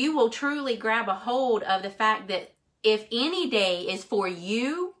 then you will truly grab a hold of the fact that if any day is for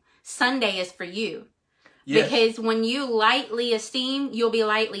you, Sunday is for you. Yes. Because when you lightly esteem, you'll be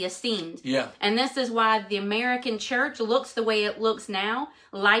lightly esteemed. Yeah. And this is why the American church looks the way it looks now,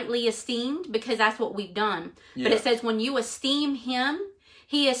 lightly esteemed, because that's what we've done. Yeah. But it says when you esteem Him,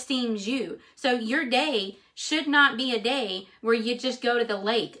 He esteems you. So your day should not be a day where you just go to the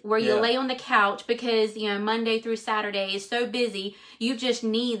lake, where you lay on the couch because, Monday through Saturday is so busy, you just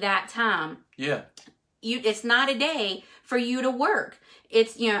need that time. Yeah. It's not a day for you to work.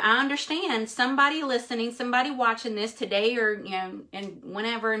 It's, I understand somebody listening, somebody watching this today or, and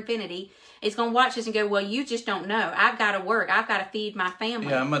whenever infinity is going to watch this and go, well, you just don't know. I've got to work. I've got to feed my family.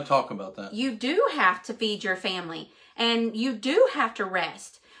 Yeah, I'm going to talk about that. You do have to feed your family and you do have to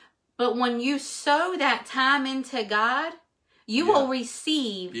rest. But when you sow that time into God, you will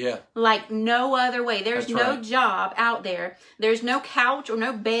receive like no other way. There's no job out there. There's no couch or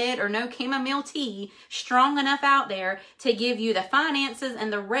no bed or no chamomile tea strong enough out there to give you the finances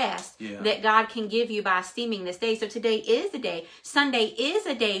and the rest that God can give you by esteeming this day. So today is the day. Sunday is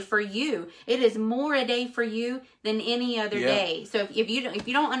a day for you. It is more a day for you than any other day. So if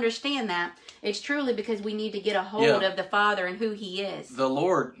you don't understand that, it's truly because we need to get a hold of the Father and who He is. The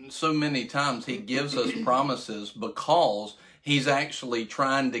Lord, so many times He gives us promises because He's actually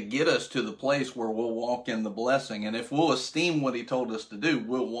trying to get us to the place where we'll walk in the blessing. And if we'll esteem what He told us to do,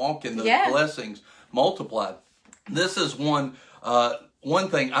 we'll walk in those blessings multiplied. This is one one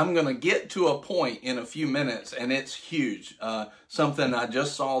thing, I'm going to get to a point in a few minutes, and it's huge. Something I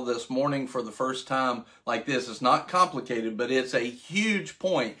just saw this morning for the first time like this. It's not complicated, but it's a huge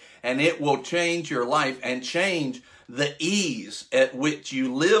point, and it will change your life and change the ease at which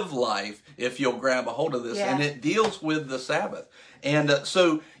you live life if you'll grab a hold of this. Yeah. And it deals with the Sabbath. And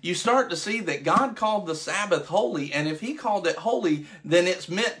so you start to see that God called the Sabbath holy, and if he called it holy, then it's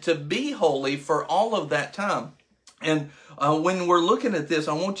meant to be holy for all of that time. And when we're looking at this,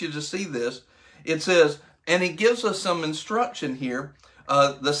 I want you to see this. It says, and it gives us some instruction here.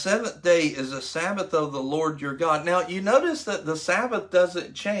 The seventh day is a Sabbath of the Lord your God. Now, you notice that the Sabbath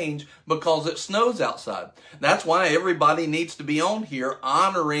doesn't change because it snows outside. That's why everybody needs to be on here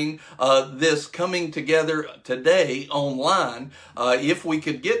honoring this coming together today online. If we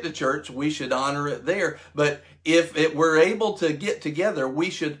could get to church, we should honor it there. But if we're able to get together,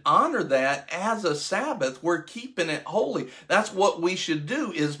 we should honor that as a Sabbath. We're keeping it holy. That's what we should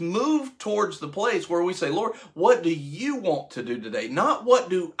do, is move towards the place where we say, Lord, what do you want to do today? Not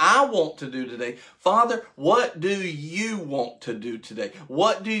what do I want to do today. Father, what do you want to do today?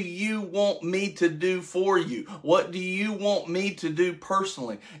 What do you want me to do for you? What do you want me to do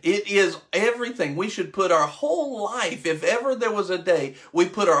personally? It is everything. We should put our whole life, if ever there was a day we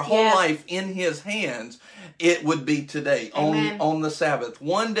put our whole life in his hands, it would be today on the Sabbath.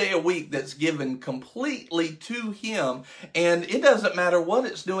 One day a week that's given completely to him. And it doesn't matter what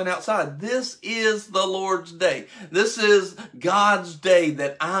it's doing outside. This is the Lord's day. This is God's day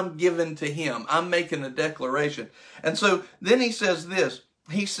that I'm giving to him. I'm making a declaration. And so then he says this.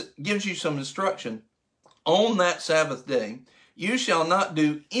 He gives you some instruction. On that Sabbath day, you shall not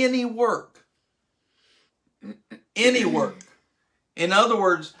do any work. Any work. In other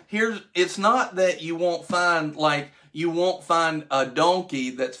words, it's not that you won't find a donkey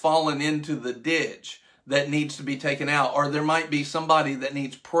that's fallen into the ditch that needs to be taken out, or there might be somebody that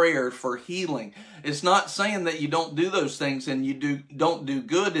needs prayer for healing. It's not saying that you don't do those things and you don't do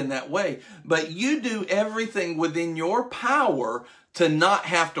good in that way, but you do everything within your power to not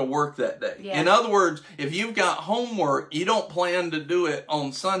have to work that day. Yeah. In other words, if you've got homework, you don't plan to do it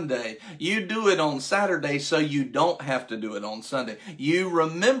on Sunday. You do it on Saturday so you don't have to do it on Sunday. You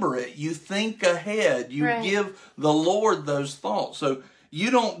remember it. You think ahead. You give the Lord those thoughts. So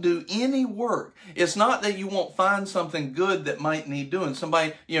you don't do any work. It's not that you won't find something good that might need doing.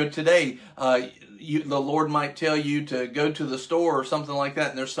 Somebody, today, the Lord might tell you to go to the store or something like that,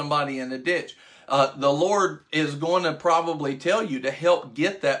 and there's somebody in a ditch. The Lord is going to probably tell you to help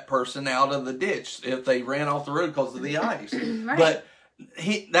get that person out of the ditch if they ran off the road because of the ice. But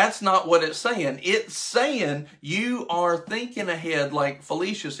that's not what it's saying. It's saying you are thinking ahead, like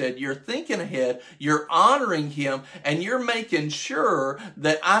Felicia said. You're thinking ahead, you're honoring him, and you're making sure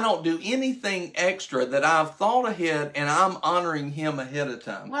that I don't do anything extra, that I've thought ahead and I'm honoring him ahead of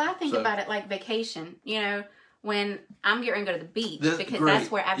time. Well, I think about it like vacation. When I'm getting ready to go to the beach, because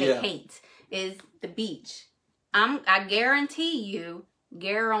that's where I vacate. Is the beach. I guarantee you.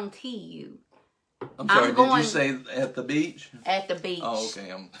 I'm sorry, did you say at the beach? At the beach. Oh,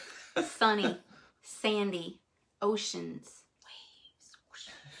 okay. Sunny, sandy, oceans,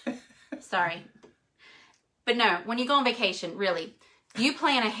 waves. Sorry. But no, when you go on vacation, really, you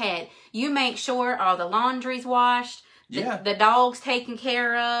plan ahead. You make sure all the laundry's washed, the dog's taken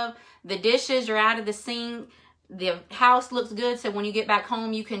care of, the dishes are out of the sink, the house looks good, so when you get back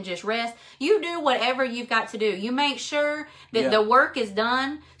home, you can just rest. You do whatever you've got to do. You make sure that the work is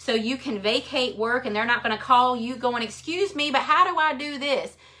done so you can vacate work and they're not going to call you going, excuse me, but how do I do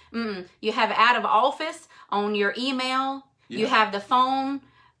this? You have out of office on your email. Yeah. You have the phone,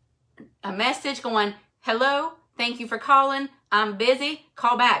 a message going, hello, thank you for calling. I'm busy.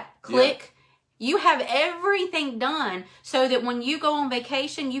 Call back. Click. Yeah. You have everything done so that when you go on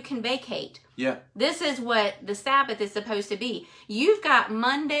vacation, you can vacate. Yeah. This is what the Sabbath is supposed to be. You've got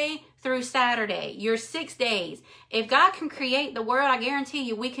Monday through Saturday, your 6 days. If God can create the world, I guarantee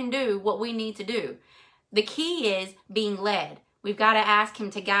you we can do what we need to do. The key is being led. We've got to ask him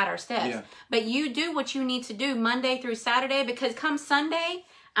to guide our steps. Yeah. But you do what you need to do Monday through Saturday, because come Sunday,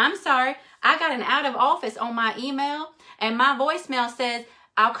 I'm sorry, I got an out of office on my email and my voicemail says,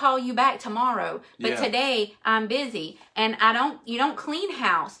 I'll call you back tomorrow. But today I'm busy, and you don't clean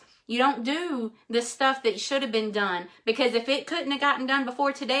house. You don't do the stuff that should have been done, because if it couldn't have gotten done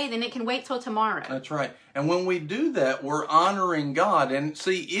before today, then it can wait till tomorrow. That's right. And when we do that, we're honoring God. And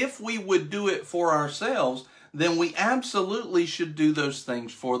see, if we would do it for ourselves, then we absolutely should do those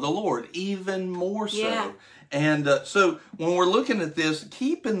things for the Lord, even more so. Yeah. And so when we're looking at this,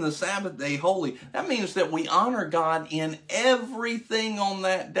 keeping the Sabbath day holy, that means that we honor God in everything on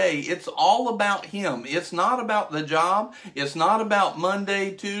that day. It's all about Him. It's not about the job. It's not about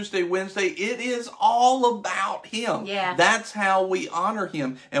Monday, Tuesday, Wednesday. It is all about Him. Yeah. That's how we honor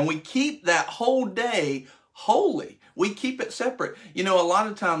Him. And we keep that whole day holy. We keep it separate. You know, a lot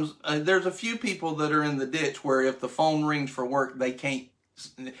of times there's a few people that are in the ditch where if the phone rings for work, they think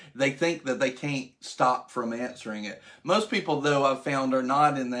that they can't stop from answering it. Most people, though, I've found are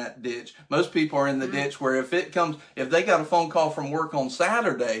not in that ditch. Most people are in the ditch where if they got a phone call from work on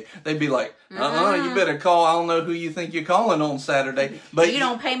Saturday, they'd be like, you better call. I don't know who you think you're calling on Saturday. But you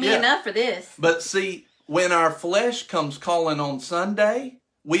don't pay me enough for this. But see, when our flesh comes calling on Sunday,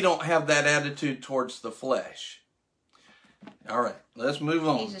 we don't have that attitude towards the flesh. All right, let's move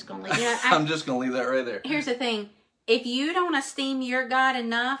on. He's just going to leave. I'm just going to leave that right there. Here's the thing. If you don't esteem your God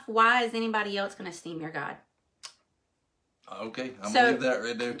enough, why is anybody else going to esteem your God? Okay, I'm going to leave that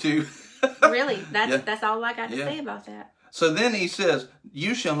right there too. Really, that's all I got to say about that. So then he says,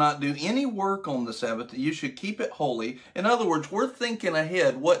 you shall not do any work on the Sabbath. You should keep it holy. In other words, we're thinking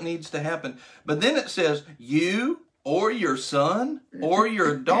ahead what needs to happen. But then it says, you or your son or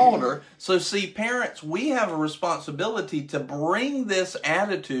your daughter. So see, parents, we have a responsibility to bring this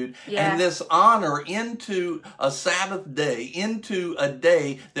attitude and this honor into a Sabbath day, into a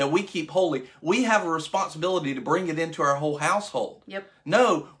day that we keep holy. We have a responsibility to bring it into our whole household. Yep.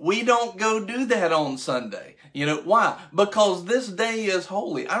 No, we don't go do that on Sunday. You know, why? Because this day is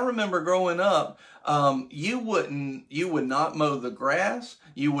holy. I remember growing up, you would not mow the grass.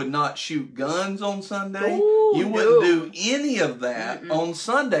 You would not shoot guns on Sunday. Ooh, you wouldn't do any of that on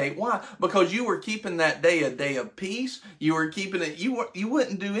Sunday. Why? Because you were keeping that day a day of peace. You were keeping it. You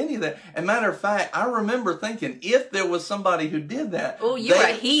wouldn't do any of that. As a matter of fact, I remember thinking if there was somebody who did that, oh, you were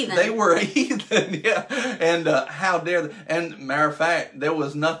a heathen. They were a heathen. Yeah, and how dare they? And matter of fact, there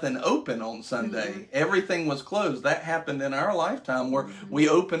was nothing open on Sunday. Everything was closed. That happened in our lifetime where we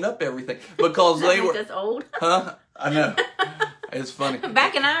opened up everything because they were. That's old. Huh? I know. It's funny.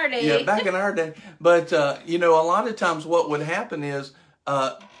 Back in our day. Yeah, back in our day. But, you know, a lot of times what would happen is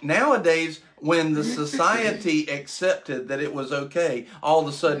nowadays when the society accepted that it was okay, all of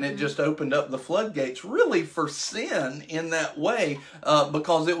a sudden it just opened up the floodgates really for sin in that way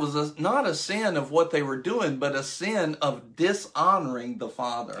because it was not a sin of what they were doing, but a sin of dishonoring the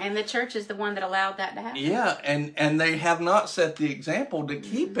Father. And the church is the one that allowed that to happen. Yeah, and they have not set the example to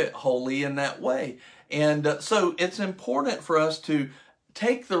keep it holy in that way. And so it's important for us to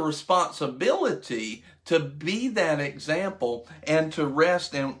take the responsibility to be that example and to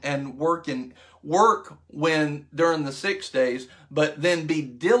rest and work when during the 6 days, but then be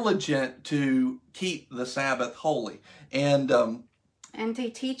diligent to keep the Sabbath holy. And to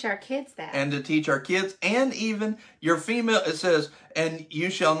teach our kids that. And to teach our kids and even your female, it says, and you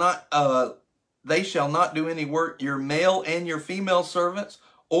shall not, they shall not do any work, your male and your female servants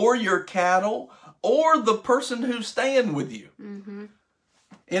or your cattle or the person who's staying with you. Mm-hmm.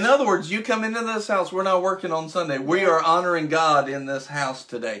 In other words, you come into this house, we're not working on Sunday. We are honoring God in this house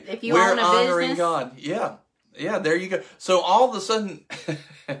today. If you own a honoring business, God. Yeah. Yeah, there you go. So all of a sudden,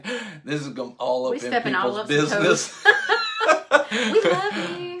 this is going all up in people's business. We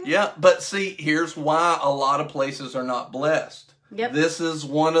love you. Yeah, but see, here's why a lot of places are not blessed. Yep. This is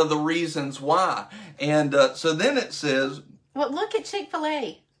one of the reasons why. And so then it says... Well, look at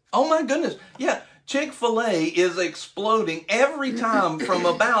Chick-fil-A. Oh my goodness. Yeah. Chick-fil-A is exploding every time from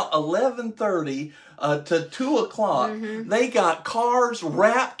about 11:30 to 2 o'clock. Mm-hmm. They got cars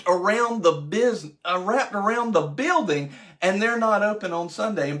wrapped around the building, and they're not open on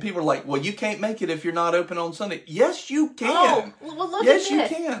Sunday. And people are like, "Well, you can't make it if you're not open on Sunday." Yes, you can. Oh, well, look yes, at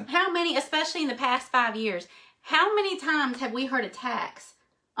this. You can. How many, especially in the past 5 years, how many times have we heard attacks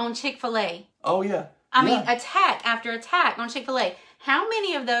on Chick-fil-A? Oh yeah. I mean, attack after attack on Chick-fil-A. How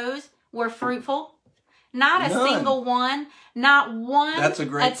many of those were fruitful? Not a single one. Not one That's a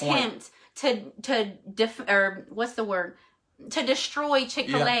great attempt to destroy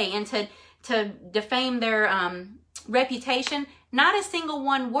Chick-fil-A and to defame their reputation. Not a single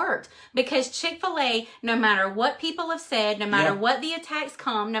one worked because Chick-fil-A, no matter what people have said, no matter what the attacks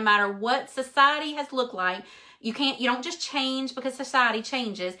come, no matter what society has looked like, you don't just change because society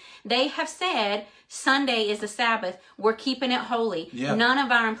changes. They have said Sunday is the Sabbath. We're keeping it holy. Yeah. None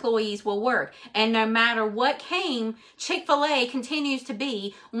of our employees will work. And no matter what came, Chick-fil-A continues to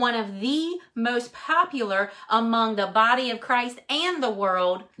be one of the most popular among the body of Christ and the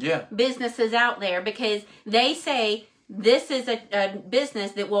world businesses out there because they say this is a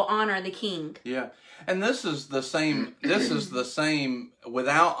business that will honor the king. Yeah. And this is the same,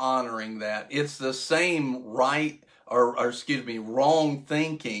 without honoring that, it's the same wrong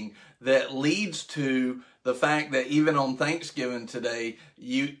thinking that leads to the fact that even on Thanksgiving today,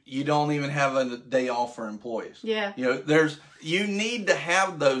 you don't even have a day off for employees. Yeah. You need to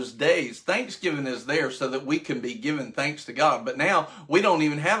have those days. Thanksgiving is there so that we can be giving thanks to God. But now we don't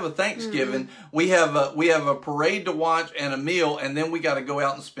even have a Thanksgiving. We have a parade to watch and a meal, and then we got to go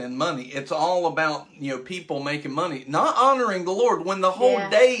out and spend money. It's all about, people making money, not honoring the Lord when the whole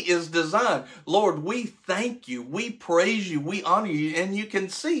day is designed. Lord, we thank you. We praise you. We honor you. And you can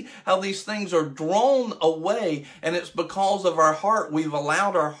see how these things are drawn away, and it's because of our heart. We've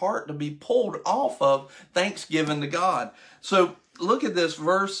allowed our heart to be pulled off of thanksgiving to God. So look at this,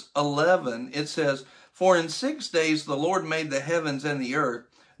 verse 11. It says, "For in 6 days the Lord made the heavens and the earth,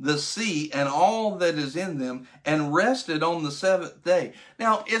 the sea, and all that is in them, and rested on the seventh day."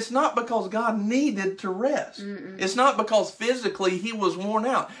 Now, it's not because God needed to rest. It's not because physically he was worn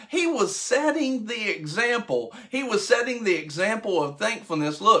out. He was setting the example. He was setting the example of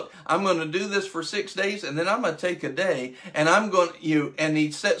thankfulness. Look, I'm going to do this for 6 days, and then I'm going to take a day, and and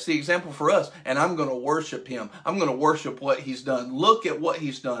he sets the example for us, and I'm going to worship him. I'm going to worship what he's done. Look at what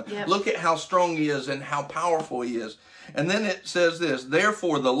he's done. Yep. Look at how strong he is and how powerful he is. And then it says this,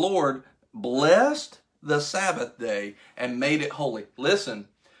 "Therefore the Lord blessed the Sabbath day and made it holy." Listen,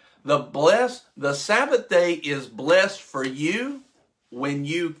 the Sabbath day is blessed for you when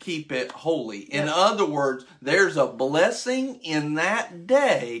you keep it holy. In other words, there's a blessing in that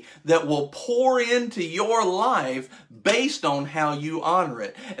day that will pour into your life based on how you honor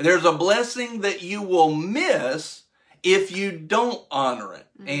it. And there's a blessing that you will miss if you don't honor it.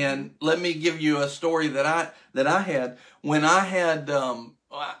 And let me give you a story that I had when I had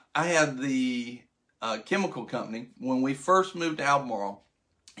the chemical company when we first moved to Albemarle,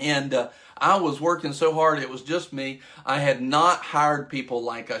 and I was working so hard. It was just me. I had not hired people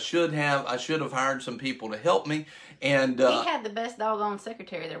like I should have. I should have hired some people to help me. And he had the best doggone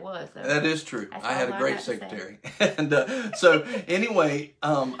secretary there was, though. That is true. I had a great secretary. And so anyway,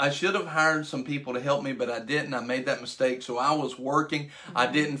 I should have hired some people to help me, but I didn't. I made that mistake. So I was working. I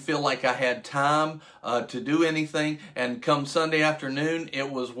didn't feel like I had time to do anything. And come Sunday afternoon, it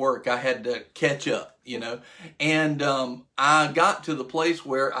was work. I had to catch up, And I got to the place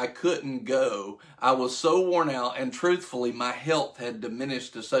where I couldn't go. I was so worn out, and truthfully, my health had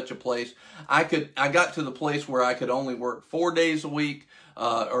diminished to such a place. I got to the place where I could only work 4 days a week,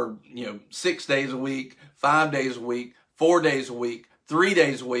 or 6 days a week, 5 days a week, 4 days a week, 3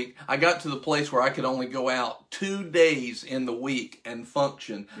 days a week. I got to the place where I could only go out 2 days in the week and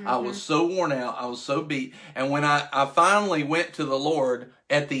function. I was so worn out. I was so beat. And when I finally went to the Lord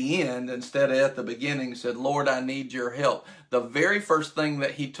at the end instead of at the beginning, said, "Lord, I need your help," the very first thing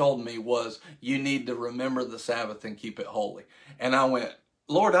that he told me was, "You need to remember the Sabbath and keep it holy." And I went,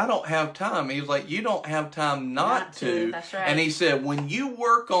 "Lord, I don't have time." He was like, "You don't have time not to." That's right. And he said, "When you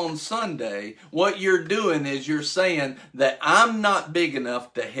work on Sunday, what you're doing is you're saying that I'm not big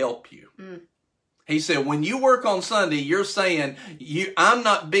enough to help you." He said, when you work on Sunday, you're saying, I'm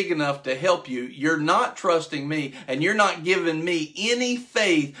not big enough to help you. You're not trusting me, and you're not giving me any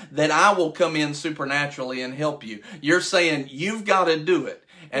faith that I will come in supernaturally and help you. You're saying, you've got to do it.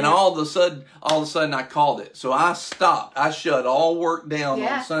 And all of a sudden I called it. So I stopped. I shut all work down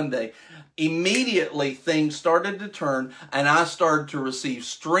on Sunday. Immediately things started to turn, and I started to receive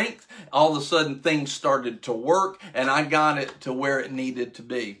strength. All of a sudden things started to work, and I got it to where it needed to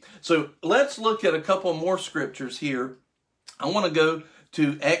be. So let's look at a couple more scriptures here. I want to go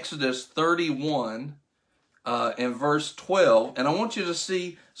to Exodus 31 and verse 12, and I want you to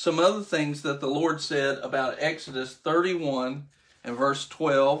see some other things that the Lord said about Exodus 31 and verse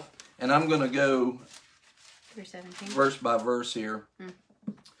 12, and I'm going to go verse by verse here.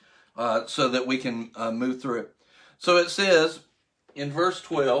 So that we can move through it. So it says in verse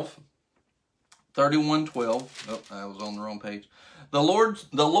 12, 31:12. Oh, I was on the wrong page. The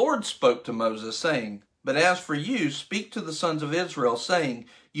Lord spoke to Moses, saying, "But as for you, speak to the sons of Israel, saying,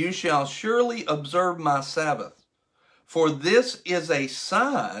 You shall surely observe my Sabbath. For this is a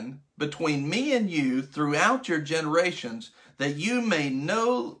sign between me and you throughout your generations, that you may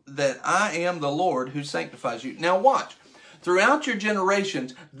know that I am the Lord who sanctifies you." Now watch. Throughout your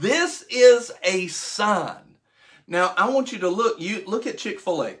generations, this is a sign. Now, I want you to look at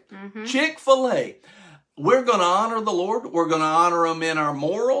Chick-fil-A. Chick-fil-A. We're going to honor the Lord. We're going to honor him in our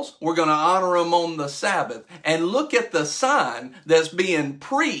morals. We're going to honor him on the Sabbath. And look at the sign that's being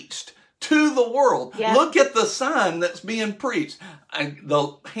preached to the world. Yeah. Look at the sign that's being preached.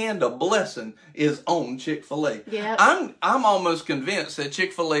 hand of blessing is on Chick-fil-A. Yep. I'm almost convinced that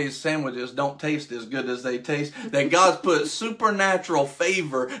Chick-fil-A's sandwiches don't taste as good as they taste. That God's put supernatural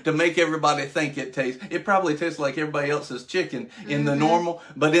favor to make everybody think it tastes. It probably tastes like everybody else's chicken in the normal,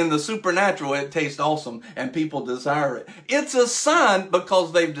 but in the supernatural, it tastes awesome and people desire it. It's a sign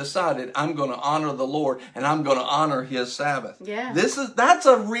because they've decided, I'm going to honor the Lord and I'm going to honor His Sabbath. Yeah. That's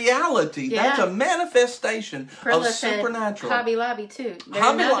a reality. Yeah. That's a manifestation Perla of supernatural. said Hobby Lobby too. They're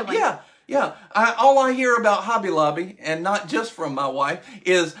Hobby another Lobby, one. yeah. All I hear about Hobby Lobby, and not just from my wife,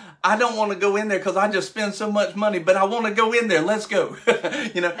 is I don't want to go in there because I just spend so much money, but I want to go in there. Let's go.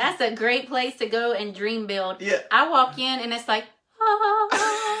 You know, That's a great place to go and dream build. Yeah. I walk in and it's like,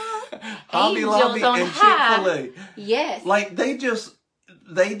 Hobby angels Lobby on and high. Chick-fil-A. Yes. Like they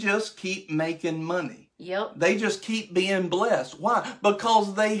just keep making money. Yep. They just keep being blessed. Why?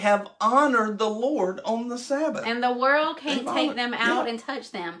 Because they have honored the Lord on the Sabbath. And the world can't They've take them out yeah. and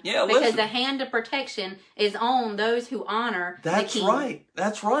touch them. Yeah, because listen. the hand of protection is on those who honor That's the King. right.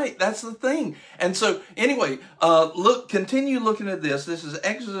 That's right. That's the thing. And so, anyway, continue looking at this. This is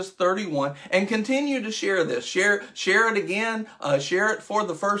Exodus 31, and continue to share this. Share it again. Share it for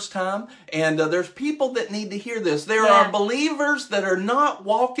the first time. And there's people that need to hear this. There Yeah. are believers that are not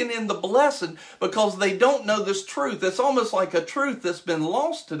walking in the blessing because they don't know this truth. It's almost like a truth that's been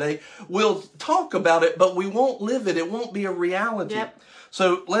lost today. We'll talk about it, but we won't live it. It won't be a reality. Yep.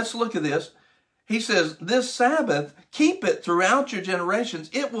 So let's look at this. He says, this Sabbath, keep it throughout your generations.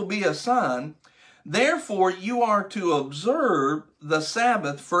 It will be a sign. Therefore, you are to observe the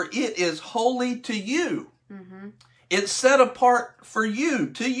Sabbath, for it is holy to you. Mm-hmm. It's set apart for you,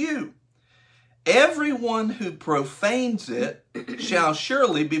 to you. Everyone who profanes it shall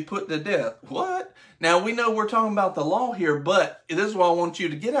surely be put to death. What? Now, we know we're talking about the law here, but this is what I want you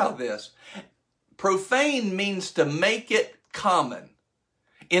to get out of this. Profane means to make it common.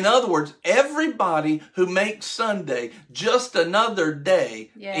 In other words, everybody who makes Sunday just another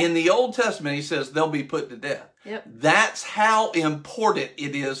day, Yeah. in the Old Testament, he says they'll be put to death. Yep. That's how important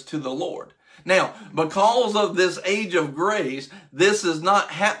it is to the Lord. Now, because of this age of grace, this is not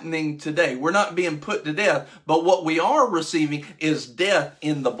happening today. We're not being put to death, but what we are receiving is death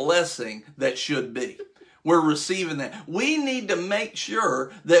in the blessing that should be. We're receiving that. We need to make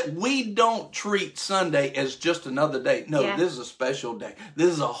sure that we don't treat Sunday as just another day. No, Yeah. this is a special day.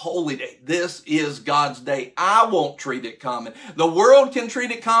 This is a holy day. This is God's day. I won't treat it common. The world can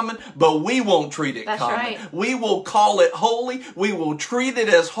treat it common, but we won't treat it That's common. right. We will call it holy. We will treat it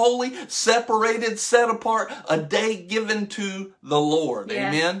as holy, separated, set apart, a day given to the Lord. Yeah.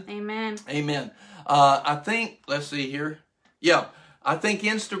 Amen? Amen. Amen. I think, let's see here. Yeah. I think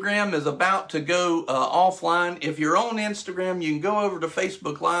Instagram is about to go offline. If you're on Instagram, you can go over to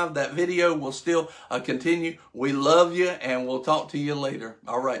Facebook Live. That video will still continue. We love you, and we'll talk to you later.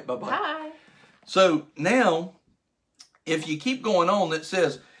 All right, bye-bye. Bye. So now, if you keep going on, it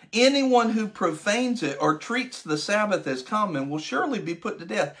says, anyone who profanes it or treats the Sabbath as common will surely be put to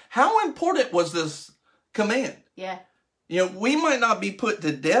death. How important was this command? Yeah. You know, we might not be put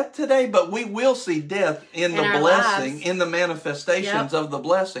to death today, but we will see death in the our blessing, lives. in the manifestations Yep. of the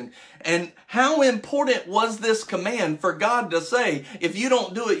blessing. And how important was this command for God to say, if you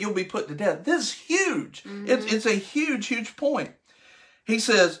don't do it, you'll be put to death? This is huge. Mm-hmm. It's a huge, huge point. He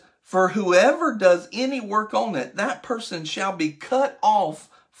says, for whoever does any work on it, that person shall be cut off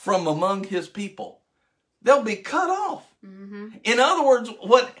from among his people. They'll be cut off. Mm-hmm. In other words,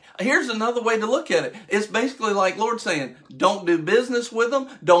 here's another way to look at it. It's basically like Lord saying, don't do business with them.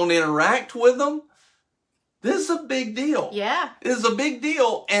 Don't interact with them. This is a big deal. Yeah. It is a big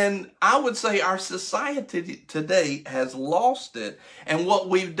deal. And I would say our society today has lost it. And what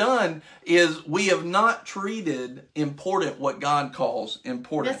we've done is we have not treated important what God calls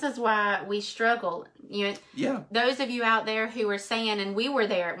important. This is why we struggle. You know, Yeah. those of you out there who are saying, and we were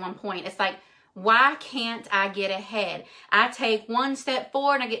there at one point, it's like, why can't I get ahead? I take one step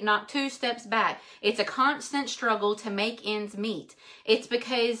forward and I get knocked 2 steps back. It's a constant struggle to make ends meet. It's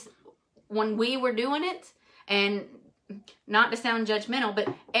because when we were doing it, and not to sound judgmental,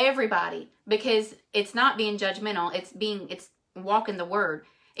 but everybody, because it's not being judgmental, it's walking the word.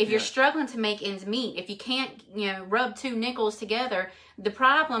 If you're Yeah. struggling to make ends meet, if you can't, rub 2 nickels together, the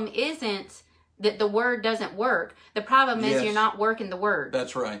problem isn't that the word doesn't work. The problem is Yes. you're not working the word.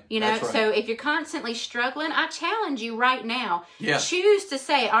 That's right. You know, That's right. so if you're constantly struggling, I challenge you right now. Yeah. Choose to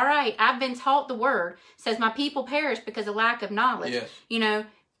say, all right, I've been taught the word. It says my people perish because of lack of knowledge. Yes. You know,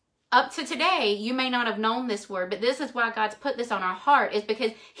 up to today, you may not have known this word, but this is why God's put this on our heart, is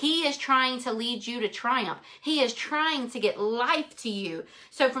because He is trying to lead you to triumph. He is trying to get life to you.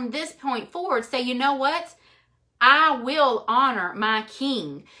 So from this point forward, say, you know what? I will honor my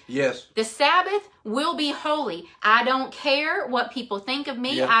king. Yes. The Sabbath will be holy. I don't care what people think of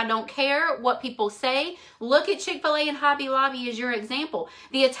me. Yeah. I don't care what people say. Look at Chick-fil-A and Hobby Lobby as your example.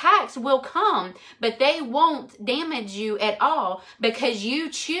 The attacks will come, but they won't damage you at all because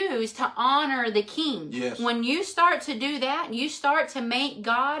you choose to honor the king. Yes. When you start to do that, you start to make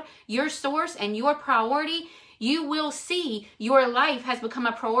God your source and your priority, you will see your life has become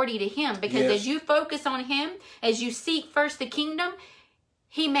a priority to him, because Yes. as you focus on him, as you seek first the kingdom,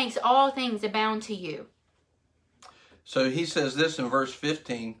 he makes all things abound to you. So he says this in verse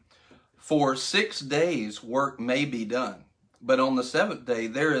 15, for 6 days work may be done, but on the seventh day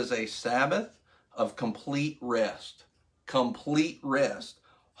there is a Sabbath of complete rest,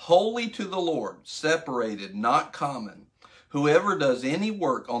 holy to the Lord, separated, not common. Whoever does any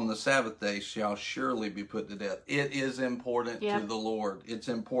work on the Sabbath day shall surely be put to death. It is important to the Lord. It's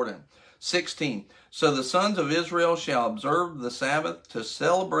important. 16. So the sons of Israel shall observe the Sabbath to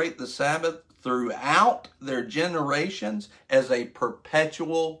celebrate the Sabbath throughout their generations as a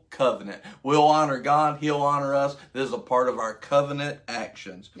perpetual covenant. We'll honor God. He'll honor us. This is a part of our covenant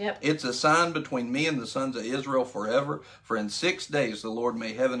actions. Yep. It's a sign between me and the sons of Israel forever. For in 6 days the Lord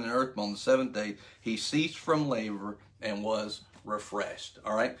made heaven and earth, but on the seventh day he ceased from labor and was refreshed.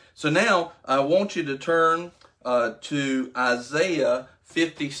 All right. So now I want you to turn to Isaiah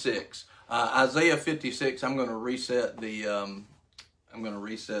 56. Isaiah 56. I'm going to reset the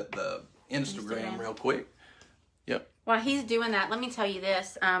Instagram real quick. Yep. While he's doing that, let me tell you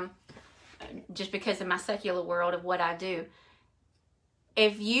this. Just because of my secular world of what I do,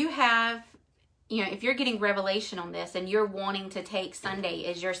 if you have, if you're getting revelation on this and you're wanting to take Sunday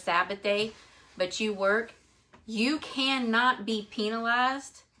as your Sabbath day, but you work, you cannot be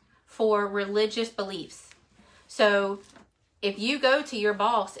penalized for religious beliefs. So if you go to your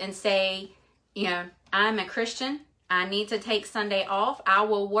boss and say, I'm a Christian, I need to take Sunday off, I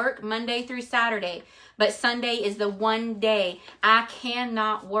will work Monday through Saturday, but Sunday is the one day I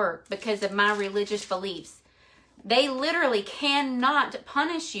cannot work because of my religious beliefs. They literally cannot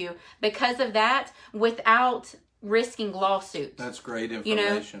punish you because of that without risking lawsuits. That's great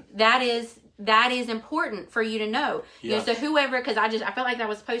information. That is important for you to know. Yeah. So whoever, because I felt like I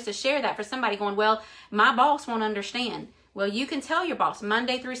was supposed to share that for somebody going, well, my boss won't understand. Well, you can tell your boss,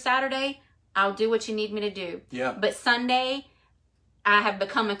 Monday through Saturday, I'll do what you need me to do. Yeah. But Sunday, I have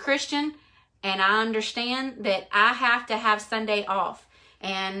become a Christian, and I understand that I have to have Sunday off.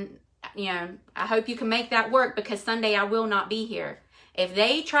 And, I hope you can make that work, because Sunday I will not be here. If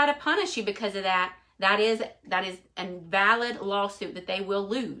they try to punish you because of that, that is a valid lawsuit that they will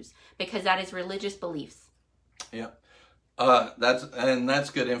lose, because that is religious beliefs. Yeah. That's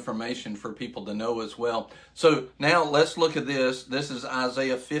good information for people to know as well. So now let's look at this. This is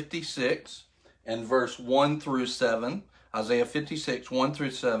Isaiah 56 and verse 1 through 7. Isaiah 56, 1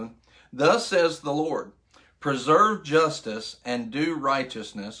 through 7. Thus says the Lord, preserve justice and do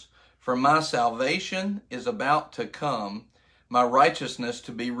righteousness, for my salvation is about to come, my righteousness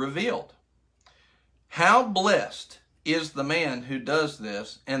to be revealed. How blessed is the man who does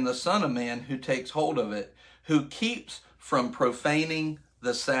this, and the son of man who takes hold of it, who keeps from profaning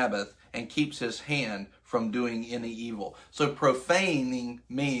the Sabbath and keeps his hand from doing any evil. So profaning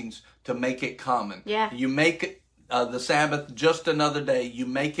means to make it common. Yeah. You make the Sabbath just another day. You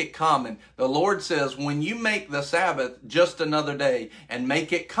make it common. The Lord says when you make the Sabbath just another day and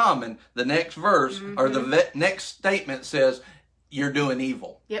make it common, the next verse or the next statement says you're doing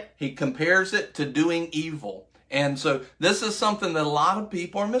evil. Yep. He compares it to doing evil. And so this is something that a lot of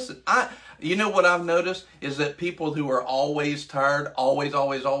people are missing. You know what I've noticed is that people who are always tired,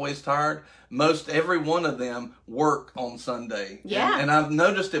 always tired, most every one of them work on Sunday. Yeah. And I've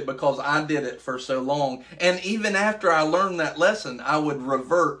noticed it because I did it for so long. And even after I learned that lesson, I would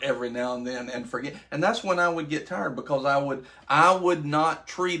revert every now and then and forget. And that's when I would get tired, because I would not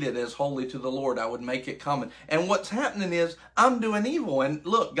treat it as holy to the Lord. I would make it common. And what's happening is I'm doing evil. And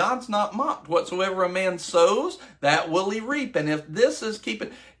look, God's not mocked. Whatsoever a man sows, that will he reap. And if this is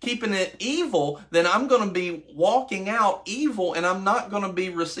keeping it evil, then I'm going to be walking out evil, and I'm not going to be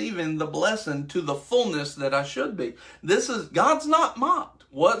receiving the blessing to the fullness that I should be. God's not mocked.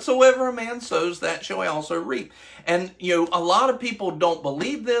 Whatsoever a man sows, that shall he also reap. And, a lot of people don't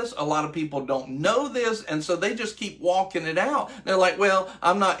believe this. A lot of people don't know this. And so they just keep walking it out. They're like, well,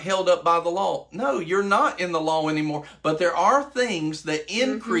 I'm not held up by the law. No, you're not in the law anymore. But there are things that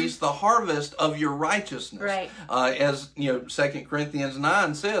increase the harvest of your righteousness. Right. As, 2 Corinthians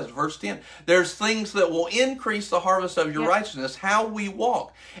 9 says, verse 10, there's things that will increase the harvest of your righteousness, how we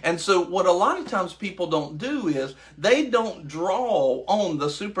walk. And so what a lot of times people don't do is they don't draw on the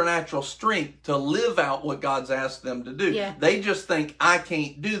supernatural strength to live out what God's asking asked them to do. Yeah. They just think, I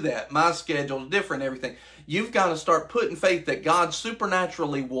can't do that. My schedule's different, everything. You've got to start putting faith that God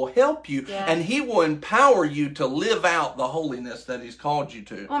supernaturally will help you, Yeah. and He will empower you to live out the holiness that He's called you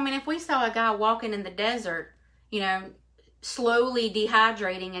to. Well, I mean, if we saw a guy walking in the desert, slowly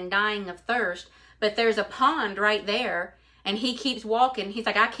dehydrating and dying of thirst, but there's a pond right there, and he keeps walking, he's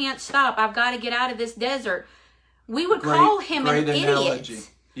like, I can't stop. I've got to get out of this desert. We would call him an analogy. idiot.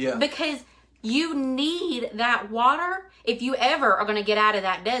 Yeah. Because you need that water if you ever are going to get out of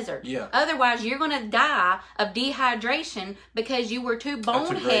that desert. Yeah. Otherwise, you're going to die of dehydration because you were too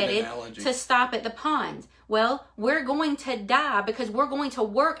boneheaded to stop at the ponds. Well, we're going to die because we're going to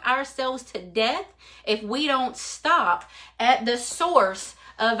work ourselves to death if we don't stop at the source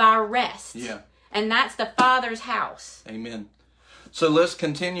of our rest. Yeah. And that's the Father's house. Amen. So let's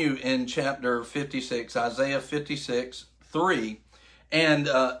continue in chapter 56, Isaiah 56, 3. And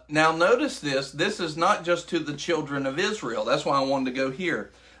now notice this. This is not just to the children of Israel. That's why I wanted to go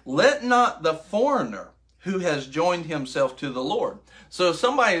here. Let not the foreigner who has joined himself to the Lord. So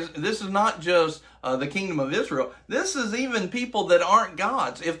this is not just the kingdom of Israel. This is even people that aren't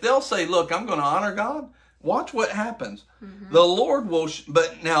God's. If they'll say, look, I'm going to honor God, watch what happens. Mm-hmm. The Lord will,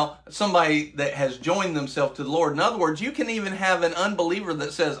 but now somebody that has joined themselves to the Lord. In other words, you can even have an unbeliever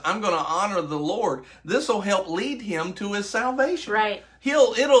that says, I'm going to honor the Lord. This will help lead him to his salvation. Right.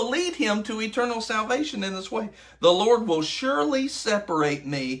 It'll lead him to eternal salvation in this way. The Lord will surely separate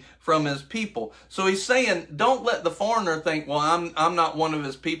me from his people. So he's saying, don't let the foreigner think, well, I'm not one of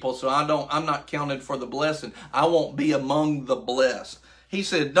his people, so I'm not counted for the blessing. I won't be among the blessed. He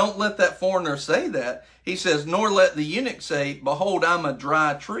said, don't let that foreigner say that. He says, nor let the eunuch say, behold, I'm a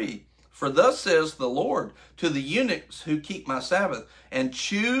dry tree. For thus says the Lord to the eunuchs who keep my Sabbath and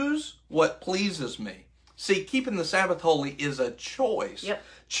choose what pleases me. See, keeping the Sabbath holy is a choice. Yep.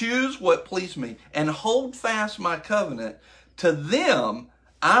 Choose what pleases me and hold fast my covenant. To them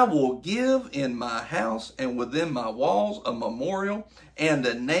I will give in my house and within my walls a memorial and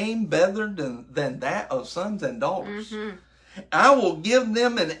a name better than that of sons and daughters. Mm-hmm. I will give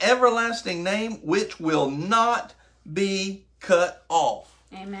them an everlasting name which will not be cut off.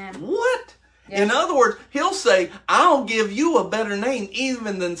 Amen. What? Yes. In other words, he'll say, I'll give you a better name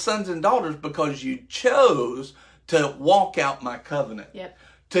even than sons and daughters because you chose to walk out my covenant. Yep.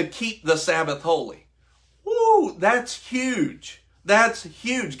 To keep the Sabbath holy. Woo, that's huge. That's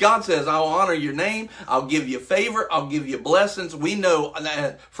huge. God says, I'll honor your name. I'll give you favor. I'll give you blessings. We know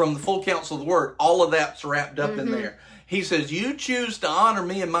that from the full counsel of the word, all of that's wrapped up in there. He says, you choose to honor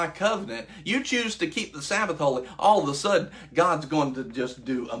me in my covenant. You choose to keep the Sabbath holy. All of a sudden, God's going to just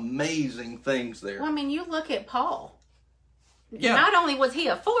do amazing things there. Well, I mean, you look at Paul. Yeah. Not only was he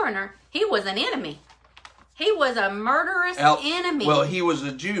a foreigner, he was an enemy. He was a murderous enemy. Well, he was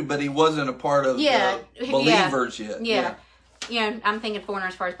a Jew, but he wasn't a part of the believers yet. Yeah. I'm thinking foreigner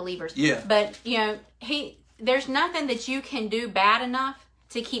as far as believers. Yeah. But, there's nothing that you can do bad enough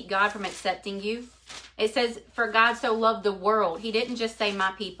to keep God from accepting you. It says, for God so loved the world. He didn't just say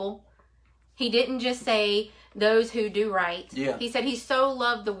my people. He didn't just say those who do right. Yeah. He said he so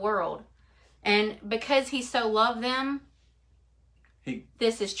loved the world. And because he so loved them,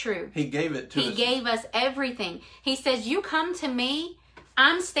 this is true. He gave it to us. He gave us everything. He says, you come to me,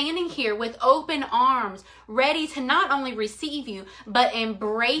 I'm standing here with open arms, ready to not only receive you, but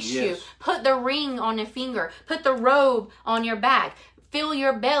embrace you. Put the ring on your finger. Put the robe on your back. Fill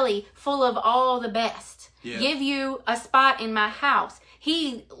your belly full of all the best. Yeah. Give you a spot in my house.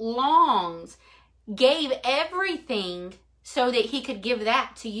 He gave everything so that he could give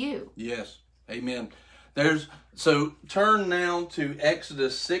that to you. Yes. Amen. So turn now to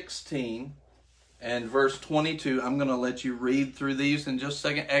Exodus 16 and verse 22. I'm going to let you read through these in just a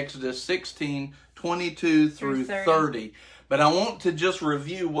second. Exodus 16, 22 through 30. But I want to just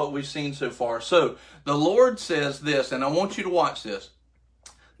review what we've seen so far. So the Lord says this, and I want you to watch this.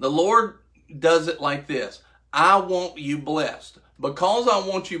 The Lord does it like this. I want you blessed. Because I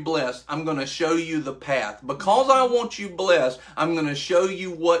want you blessed, I'm going to show you the path. Because I want you blessed, I'm going to show you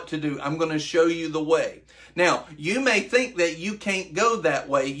what to do. I'm going to show you the way. Now, you may think that you can't go that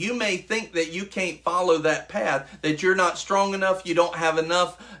way. You may think that you can't follow that path, that you're not strong enough, you don't have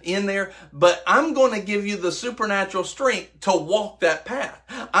enough in there. But I'm going to give you the supernatural strength to walk that path.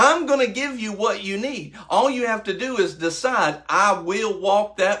 I'm going to give you what you need. All you have to do is decide, I will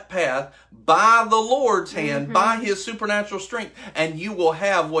walk that path by the Lord's hand, by his supernatural strength, and you will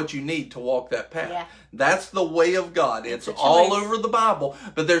have what you need to walk that path. Yeah. That's the way of God. It's all over the Bible.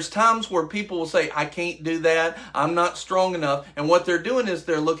 But there's times where people will say, I can't do that. I'm not strong enough. And what they're doing is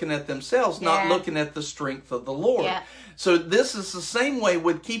they're looking at themselves, not looking at the strength of the Lord. Yeah. So this is the same way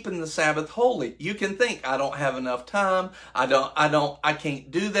with keeping the Sabbath holy. You can think, I don't have enough time. I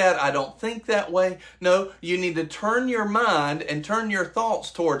can't do that. I don't think that way. No, you need to turn your mind and turn your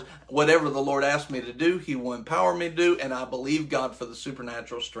thoughts towards whatever the Lord asked me to do, He will empower me to do, and I believe God for the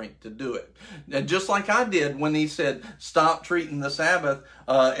supernatural strength to do it. And just like I did when He said, stop treating the Sabbath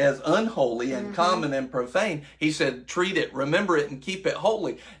as unholy and common and profane. He said, treat it, remember it, and keep it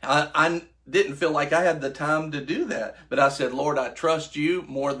holy. I didn't feel like I had the time to do that. But I said, Lord, I trust you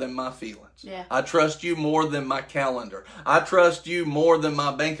more than my feelings. Yeah. I trust you more than my calendar. I trust you more than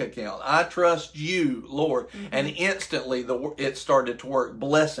my bank account. I trust you, Lord. And instantly it started to work.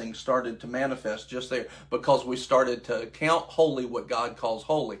 Blessing started to manifest just there because we started to count holy what God calls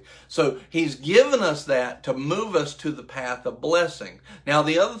holy. So He's given us that to move us to the path of blessing. Now,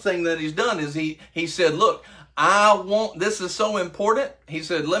 the other thing that He's done is He said, look, this is so important. He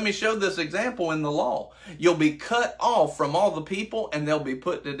said, let me show this example in the law. You'll be cut off from all the people and they'll be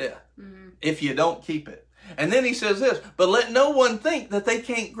put to death if you don't keep it. And then He says this, but let no one think that they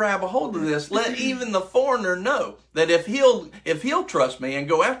can't grab a hold of this. Let even the foreigner know that if he'll trust me and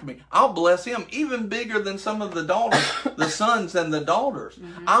go after me, I'll bless him even bigger than some of the daughters, the sons and the daughters.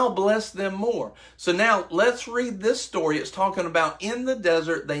 I'll bless them more. So now let's read this story. It's talking about in the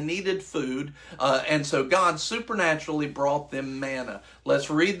desert, they needed food. And so God supernaturally brought them manna.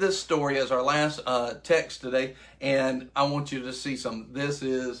 Let's read this story as our last text today. And I want you to see something. This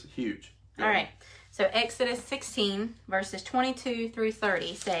is huge. All right. So Exodus 16, verses 22 through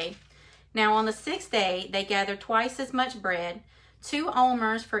 30 say, Now on the 6th day they gathered twice as much bread, 2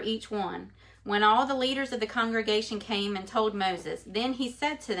 omers for each one. When all the leaders of the congregation came and told Moses, then he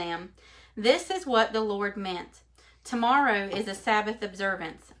said to them, This is what the Lord meant. Tomorrow is a Sabbath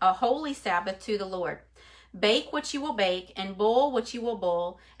observance, a holy Sabbath to the Lord. Bake what you will bake, and boil what you will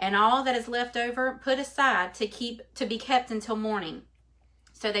boil, and all that is left over put aside to be kept until morning.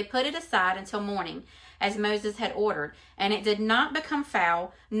 So they put it aside until morning, as Moses had ordered, and it did not become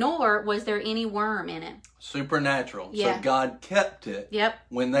foul, nor was there any worm in it. Supernatural. Yeah. So God kept it. Yep.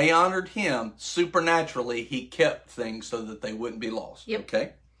 When they honored Him, supernaturally, He kept things so that they wouldn't be lost. Yep.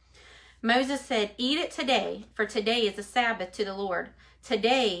 Okay? Moses said, Eat it today, for today is a Sabbath to the Lord.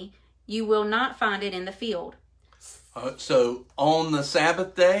 Today you will not find it in the field. So on the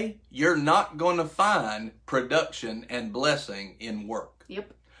Sabbath day, you're not going to find production and blessing in work.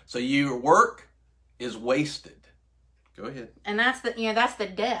 Yep. So your work is wasted. Go ahead. And that's the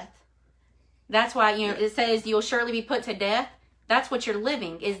death. That's why, it says you'll surely be put to death. That's what you're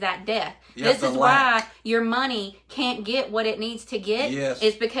living, is that death. This is why your money can't get what it needs to get. Yes.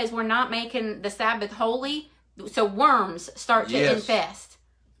 Is because we're not making the Sabbath holy. So worms start to infest.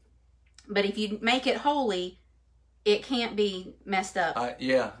 But if you make it holy, it can't be messed up.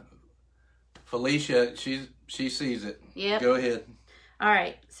 Yeah. Felicia, she sees it. Yep. Go ahead. All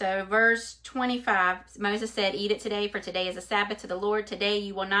right, so verse 25, Moses said, Eat it today, for today is a Sabbath to the Lord. Today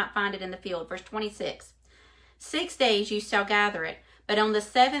you will not find it in the field. Verse 26, 6 days you shall gather it, but on the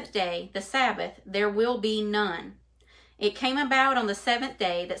 7th day, the Sabbath, there will be none. It came about on the 7th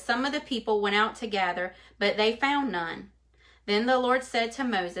day that some of the people went out to gather, but they found none. Then the Lord said to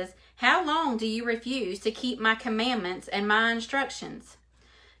Moses, How long do you refuse to keep my commandments and my instructions?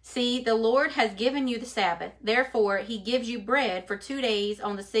 See, the Lord has given you the Sabbath. Therefore, He gives you bread for 2 days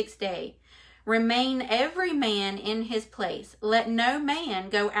on the 6th day. Remain every man in his place. Let no man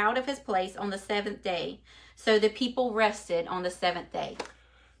go out of his place on the 7th day. So the people rested on the 7th day.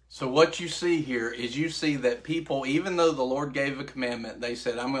 So what you see here is you see that people, even though the Lord gave a commandment, they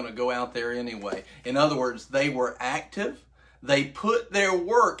said, I'm going to go out there anyway. In other words, they were active. They put their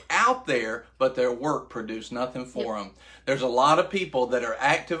work out there, but their work produced nothing for them. There's a lot of people that are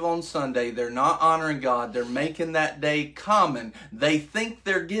active on Sunday. They're not honoring God. They're making that day common. They think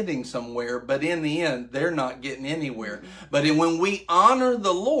they're getting somewhere, but in the end, they're not getting anywhere. But when we honor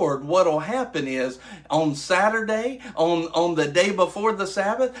the Lord, what will happen is on Saturday, on the day before the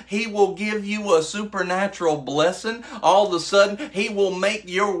Sabbath, He will give you a supernatural blessing. All of a sudden, He will make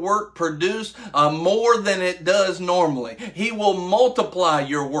your work produce more than it does normally. He will multiply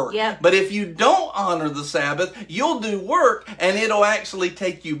your work. Yep. But if you don't honor the Sabbath, you'll do work and it'll actually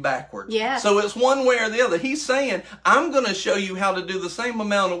take you backwards. Yeah. So it's one way or the other. He's saying, I'm going to show you how to do the same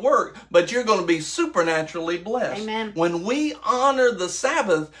amount of work, but you're going to be supernaturally blessed. Amen. When we honor the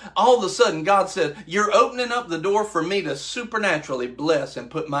Sabbath, all of a sudden God said, you're opening up the door for me to supernaturally bless and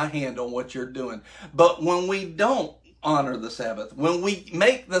put my hand on what you're doing. But when we don't honor the Sabbath, when we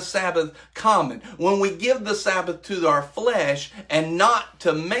make the Sabbath common, when we give the Sabbath to our flesh and not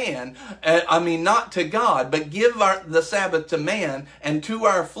to man, not to God, but give the Sabbath to man and to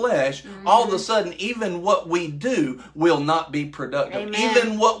our flesh, all of a sudden, even what we do will not be productive. Amen.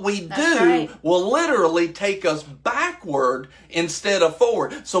 Even what we do will literally take us backward instead of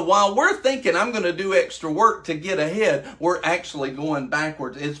forward. So while we're thinking, I'm going to do extra work to get ahead, we're actually going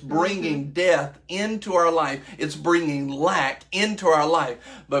backwards. It's bringing death into our life. It's bringing lack into our life.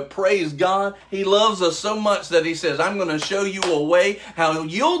 But praise God, He loves us so much that He says, I'm going to show you a way how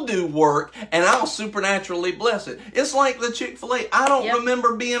you'll do work and I'll supernaturally bless it. It's like the Chick-fil-A. I don't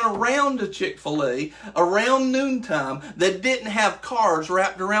remember being around a Chick-fil-A around noontime that didn't have cars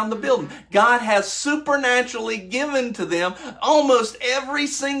wrapped around the building. God has supernaturally given to them almost every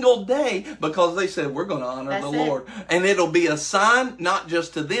single day because they said, we're going to honor the Lord. And it'll be a sign, not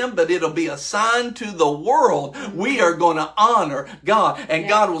just to them, but it'll be a sign to the world. We are going to honor God, and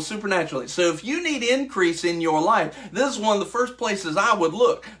God will supernaturally. So if you need increase in your life, this is one of the first places I would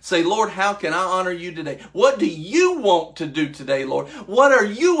look. Say, Lord, how can I honor you today? What do you want to do today, Lord? What are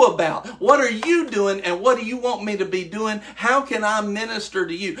you about? What are you doing, and what do you want me to be doing? How can I minister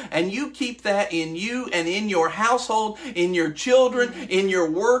to you? And you keep that in you and in your household, in your children, in your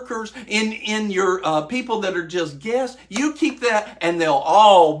workers, in your people that are just guests. You keep that, and they'll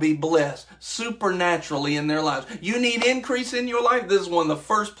all be blessed supernaturally in their lives. You need increase in your life? This is one of the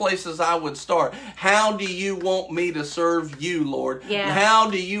first places I would start. How do you want me to serve you, Lord? How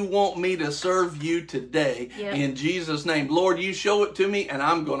do you want me to serve you today? In Jesus' name. Lord, you show it to me, and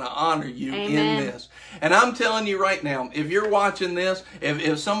I'm going to honor you in this. And I'm telling you right now, if you're watching this,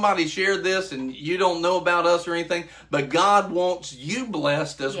 if somebody shared this and you don't know about us or anything, but God wants you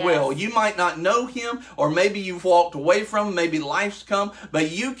blessed as well. You might not know Him, or maybe you've walked away from Him, maybe life's come, but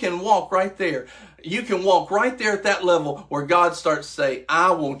you can walk right there. You can walk right there at that level where God starts to say,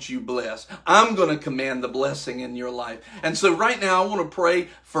 I want you blessed. I'm going to command the blessing in your life. And so right now I want to pray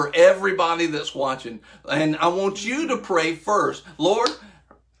for everybody that's watching. And I want you to pray first. Lord,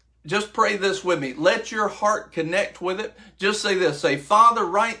 just pray this with me. Let your heart connect with it. Just say this. Say, Father,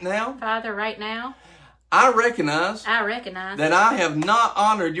 right now. Father, right now. I recognize that I have not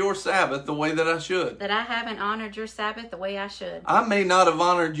honored your Sabbath the way that I should. That I haven't honored your Sabbath the way I should. I may not have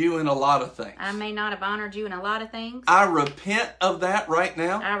honored you in a lot of things. I may not have honored you in a lot of things. I repent of that right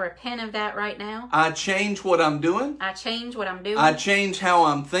now. I repent of that right now. I change what I'm doing. I change what I'm doing. I change how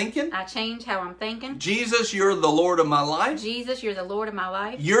I'm thinking. I change how I'm thinking. Jesus, you're the Lord of my life. Jesus, you're the Lord of my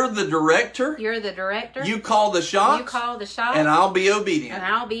life. You're the director. You're the director. You call the shots. You call the shots. And I'll be obedient. And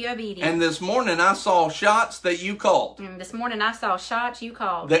I'll be obedient. And this morning I saw shots that you called. And this morning I saw shots you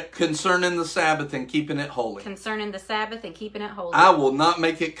called. That concerning the Sabbath and keeping it holy. Concerning the Sabbath and keeping it holy. I will not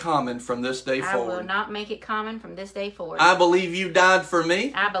make it common from this day forward. I will not make it common from this day forward. I believe you died for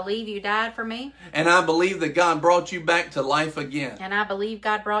me. I believe you died for me. And I believe that God brought you back to life again. And I believe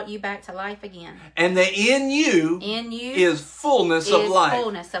God brought you back to life again. And that in you is fullness of life.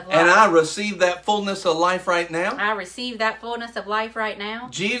 Fullness of life. And I receive that fullness of life right now. I receive that fullness of life right now.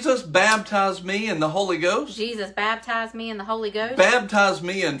 Jesus, baptize me in the Holy Ghost. Jesus, baptize me in the Holy Ghost. Baptize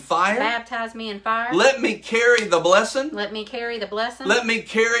me in fire. Baptize me in fire. Let me carry the blessing. Let me carry the blessing. Let me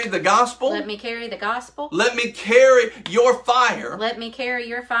carry the gospel. Let me carry the gospel. Let me carry your fire. Let me carry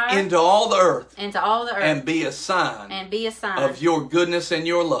your fire into all the earth. Into all the earth. And be a sign. And be a sign of your goodness and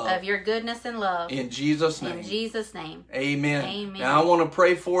your love. Of your goodness and love. In Jesus' name. In Jesus' name. Amen. Amen. Now I want to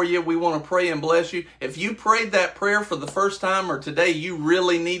pray for you. We want to pray and bless you. If you prayed that prayer for the first time, or today you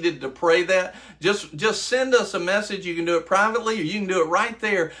really needed to pray that, just send us a message. You can do it privately, or you can do it right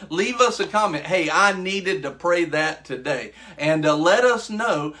there. Leave us a comment. Hey, I needed to pray that today. And let us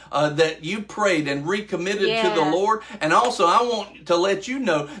know that you prayed and recommitted to the Lord. And also, I want to let you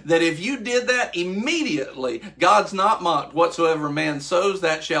know that if you did that immediately, God's not mocked. Whatsoever man sows,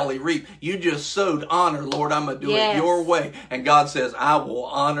 that shall he reap. You just sowed honor. Lord, I'm going to do it your way. And God says, I will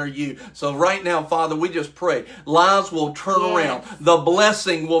honor you. So right now, Father, we just pray. Lives will turn around. The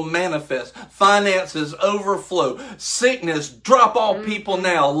blessing will manifest. Finances overflow. Sickness, drop all people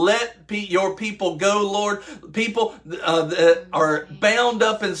now. Let your people go, Lord. People that are bound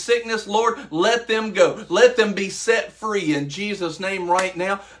up in sickness, Lord, let them go. Let them be set free in Jesus' name right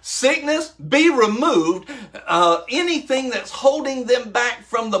now. Sickness, be removed. Anything that's holding them back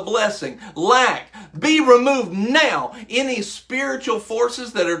from the blessing, lack, be removed now. Any spiritual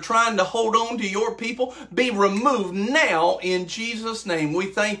forces that are trying to hold on to your people, be removed now in Jesus' name. We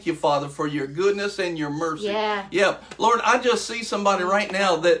thank you, Father, for your goodness and your mercy. Yep. Lord, I just see somebody right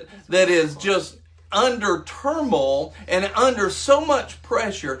now that is just under turmoil and under so much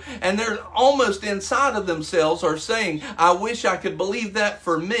pressure, and they're almost inside of themselves are saying, I wish I could believe that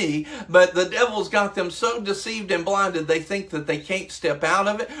for me, but the devil's got them so deceived and blinded they think that they can't step out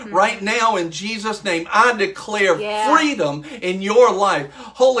of it. Right now, in Jesus' name, I declare freedom in your life.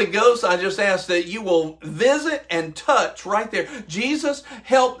 Holy Ghost, I just ask that you will visit and touch right there. Jesus,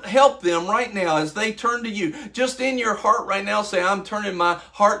 help them right now as they turn to you. Just in your heart right now, say, I'm turning my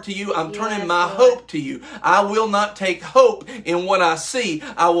heart to you. I'm turning my hope to you. I will not take hope in what I see.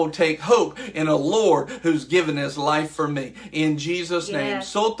 I will take hope in a Lord who's given his life for me. In Jesus' name.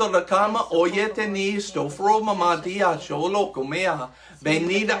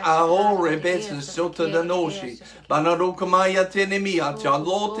 Benida ahore beses sota da noshi. Banarukamaya tenemia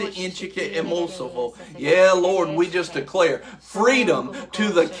chalote inchike emosovo. Yeah, Lord, we just declare freedom to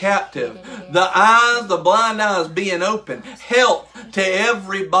the captive. The eyes, the blind eyes being open. Health to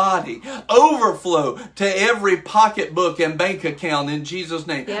everybody. Overflow to every pocketbook and bank account in Jesus'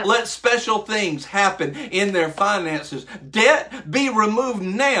 name. Let special things happen in their finances. Debt be removed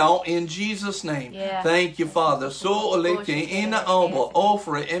now in Jesus' name. Thank you, Father. So in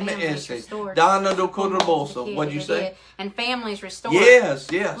offer MS. Dana do Coraboso. What'd you say? And families restored. Yes.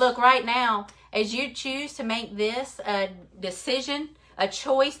 Look, right now, as you choose to make this a decision, a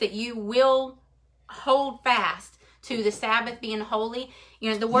choice that you will hold fast to the Sabbath being holy,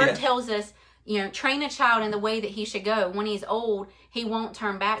 the word tells us, train a child in the way that he should go. When he's old, he won't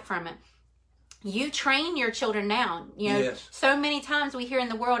turn back from it. You train your children now. So many times we hear in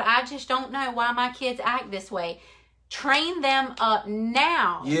the world, I just don't know why my kids act this way. Train them up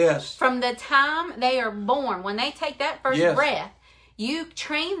now. From the time they are born, when they take that first breath, you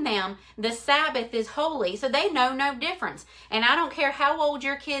train them. The Sabbath is holy, so they know no difference. And I don't care how old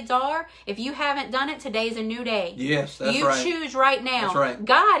your kids are. If you haven't done it, today's a new day. That's right. You choose right now. That's right.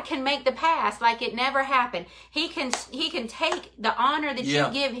 God can make the past like it never happened. He can take the honor that you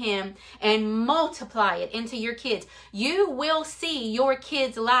give him and multiply it into your kids. You will see your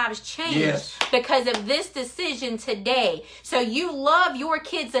kids' lives change because of this decision today. So you love your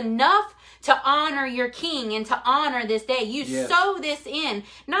kids enough to honor your King and to honor this day. You sow this in,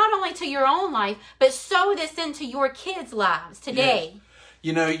 not only to your own life, but sow this into your kids' lives today.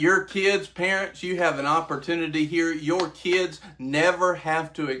 Your kids, parents, you have an opportunity here. Your kids never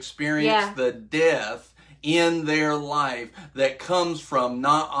have to experience the death in their life that comes from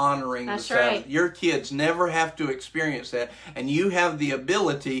not honoring the Sabbath. Your kids never have to experience that, and you have the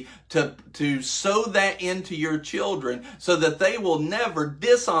ability to sow that into your children so that they will never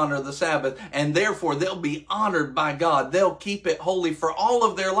dishonor the Sabbath, and therefore they'll be honored by God. They'll keep it holy for all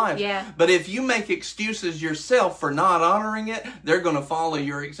of their lives. But if you make excuses yourself for not honoring it, they're going to follow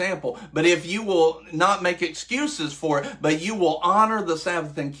your example. But if you will not make excuses for it, but you will honor the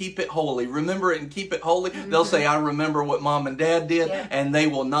Sabbath and keep it holy, remember it and keep it holy, they'll say, I remember what mom and dad did, and they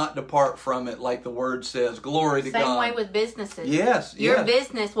will not depart from it, like the word says. Glory to God. Same way with businesses. Your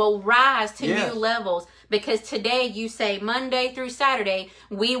business will rise to new levels because today you say Monday through Saturday,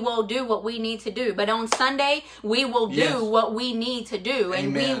 we will do what we need to do. But on Sunday, we will do what we need to do.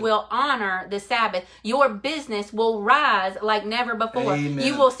 And we will honor the Sabbath. Your business will rise like never before.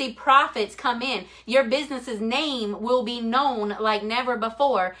 You will see profits come in. Your business's name will be known like never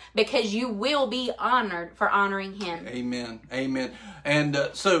before because you will be honored for honoring him. Amen. And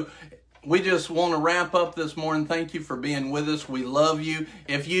so we just want to wrap up this morning. Thank you for being with us. We love you.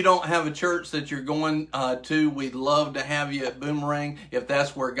 If you don't have a church that you're going to, we'd love to have you at Boomerang if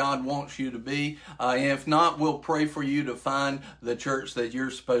that's where God wants you to be. And if not, we'll pray for you to find the church that you're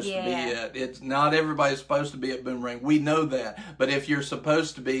supposed to be at. It's not everybody's supposed to be at Boomerang. We know that. But if you're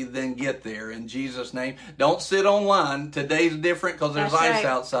supposed to be, then get there in Jesus' name. Don't sit online. Today's different because there's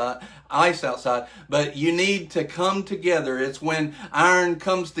ice outside, but you need to come together. It's when iron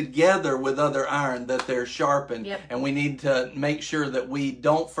comes together with other iron that they're sharpened. And we need to make sure that we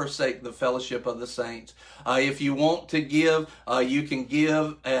don't forsake the fellowship of the saints. If you want to give, you can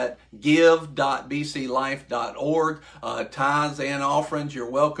give at give.bclife.org. Tithes and offerings, you're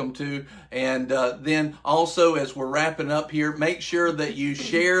welcome to. And then also, as we're wrapping up here, make sure that you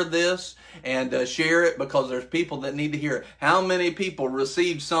share this and share it because there's people that need to hear it. How many people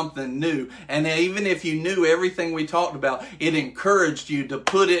received something new? And even if you knew everything we talked about, it encouraged you to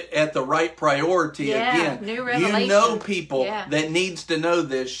put it at the right priority again. New revelation. You know people that needs to know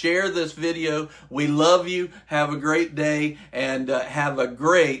this. Share this video. We love you. Have a great day and have a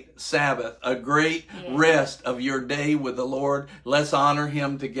great Sabbath, a great rest of your day with the Lord. Let's honor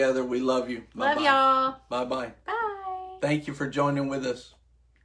him together. We love you. Love y'all. Bye-bye. Bye. Thank you for joining with us.